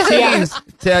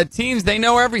 But teens, they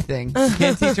know everything. You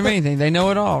can't teach them anything. They know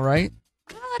it all, right?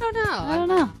 I don't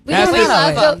know. We Ask don't this-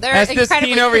 love them. They're That's this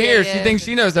incredibly teen over here. She creative. thinks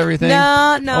she knows everything. No,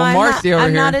 I'm Marci over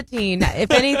I'm here. not a teen.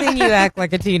 If anything, you act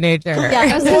like a teenager. Yeah,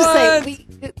 I was going to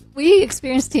say, we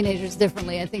experience teenagers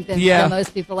differently, I think, than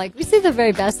most people. Like, we see the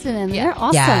very best in them. They're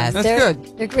awesome. Yes. That's they're,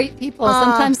 good. They're great people.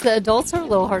 Sometimes the adults are a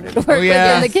little harder to work with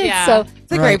yeah. than the kids. Yeah. So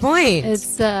It's a great point.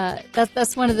 it's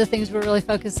that's one of the things we're really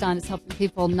focused on, is helping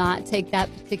people not take that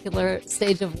particular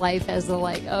stage of life as a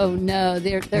like, oh no,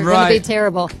 they're going to be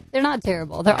terrible. They're not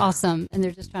terrible. They're awesome, and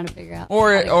they're just trying to figure out.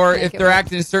 Or how to make if it they're work.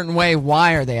 acting a certain way,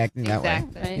 why are they acting that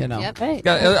Exactly. way? You know, Yep. Right. It's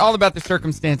got- all about the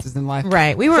circumstances in life.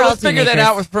 Right. We were So all let's figure that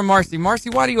teenagers. out from Marci.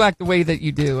 Marci, why do you act the way that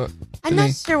you do? I'm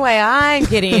not sure why I'm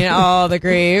getting all the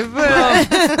grief.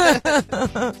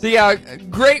 So yeah,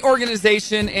 great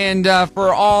organization, and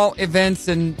for all events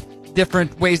and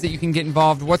different ways that you can get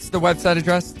involved, what's the website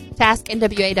address?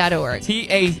 TaskNWA.org.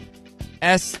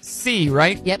 TASC,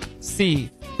 right? Yep. C.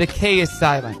 The K is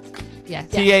silent. Yes.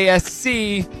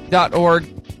 TASC.org.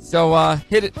 So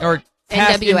hit it, or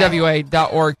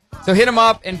TaskNWA.org. So hit them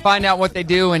up and find out what they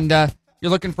do, and you're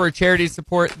looking for a charity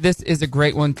support, this is a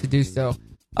great one to do so.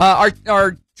 Our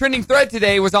trending thread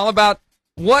today was all about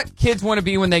what kids want to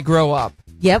be when they grow up.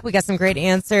 Yep, we got some great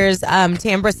answers.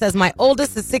 Tambra says, my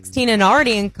oldest is 16 and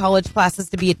already in college classes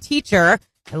to be a teacher.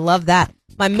 I love that.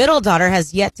 My middle daughter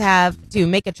has yet to have to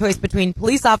make a choice between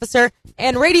police officer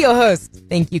and radio host.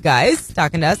 Thank you guys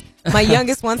talking to us. My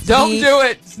youngest wants to Don't do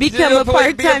it. become Do a it. Be a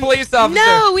part-time police officer.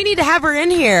 No, we need to have her in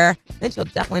here. Then she'll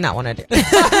definitely not want to do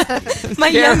it. My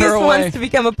Scare her youngest away. wants to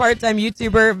become a part-time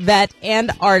YouTuber, vet,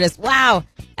 and artist. Wow.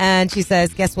 And she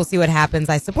says, guess we'll see what happens.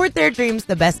 I support their dreams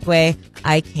the best way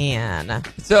I can.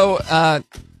 So,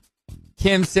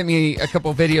 Kim sent me a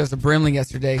couple videos of Brimley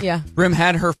yesterday. Yeah. Brim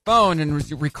had her phone and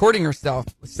was recording herself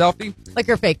with selfie. Like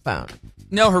her fake phone.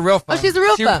 No, her real phone. Oh, she's a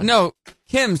real phone. No,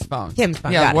 Kim's phone. Kim's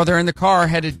phone, Yeah, got it. while they're in the car,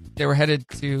 they were headed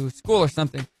to school or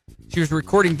something. She was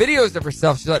recording videos of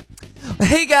herself. She's like,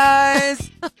 "Hey guys,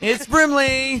 it's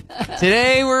Brimley.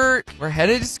 Today we're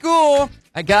headed to school.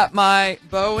 I got my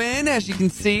bow in, as you can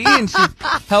see," and she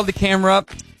held the camera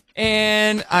up.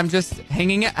 And I'm just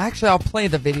hanging it. Actually, I'll play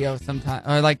the video sometime,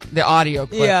 or like the audio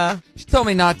clip. Yeah. She told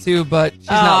me not to, but she's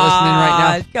not listening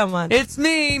right now. Come on. It's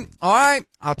me. All right.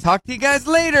 I'll talk to you guys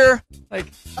later. Like,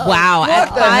 wow. what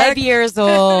At the 5 heck? years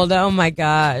old. Oh my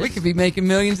gosh. We could be making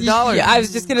millions of dollars. Yeah, I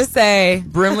was just going to say.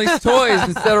 Brimley's Toys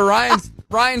instead of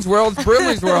Ryan's World, it's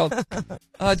Brimley's World.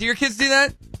 Do your kids do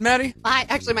that, Maddie? My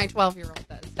 12-year-old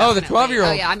does. Oh, the definitely.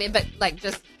 12-year-old. Oh, yeah. I mean, but like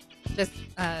just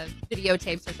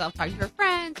videotapes herself talking to her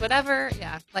friends, whatever.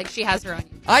 Yeah. Like she has her own.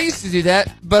 I used to do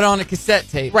that, but on a cassette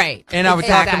tape. Right. And I would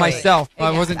talk to Exactly. myself.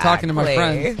 I wasn't talking to my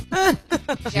friends.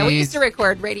 Yeah, we Jeez. used to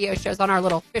record radio shows on our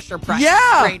little Fisher Price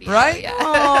Yeah, radio. right? Yeah.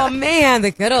 Oh, man.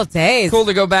 The good old days. Cool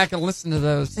to go back and listen to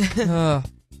those.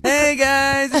 Hey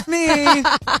guys, it's me.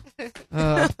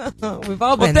 We've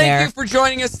all been Well, thank there. you for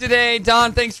joining us today.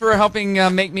 Don, thanks for helping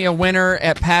make me a winner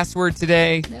at Password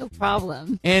today. No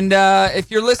problem. And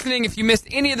if you're listening, if you missed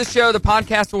any of the show, the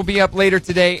podcast will be up later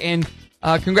today. And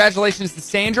congratulations to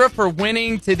Sandra for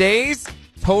winning today's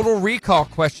Total Recall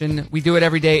question. We do it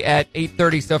every day at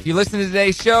 8:30. So if you listen to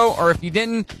today's show, or if you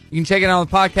didn't, you can check it out on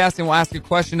the podcast, and we'll ask you a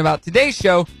question about today's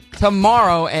show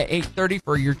tomorrow at 8:30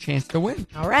 for your chance to win.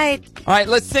 All right. All right,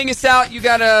 let's sing us out. You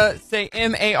got to say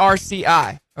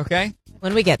MARCI, okay?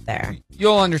 When we get there.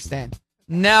 You'll understand.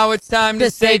 Now it's time to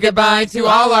say goodbye to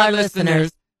all our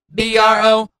listeners.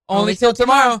 BRO, only till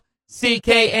tomorrow. CK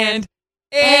and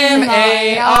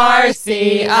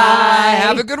MARCI.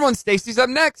 Have a good one. Stacy's up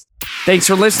next. Thanks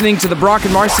for listening to the Brock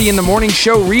and Marci in the Morning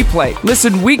Show replay.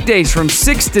 Listen weekdays from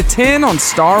 6 to 10 on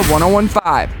Star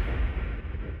 101.5.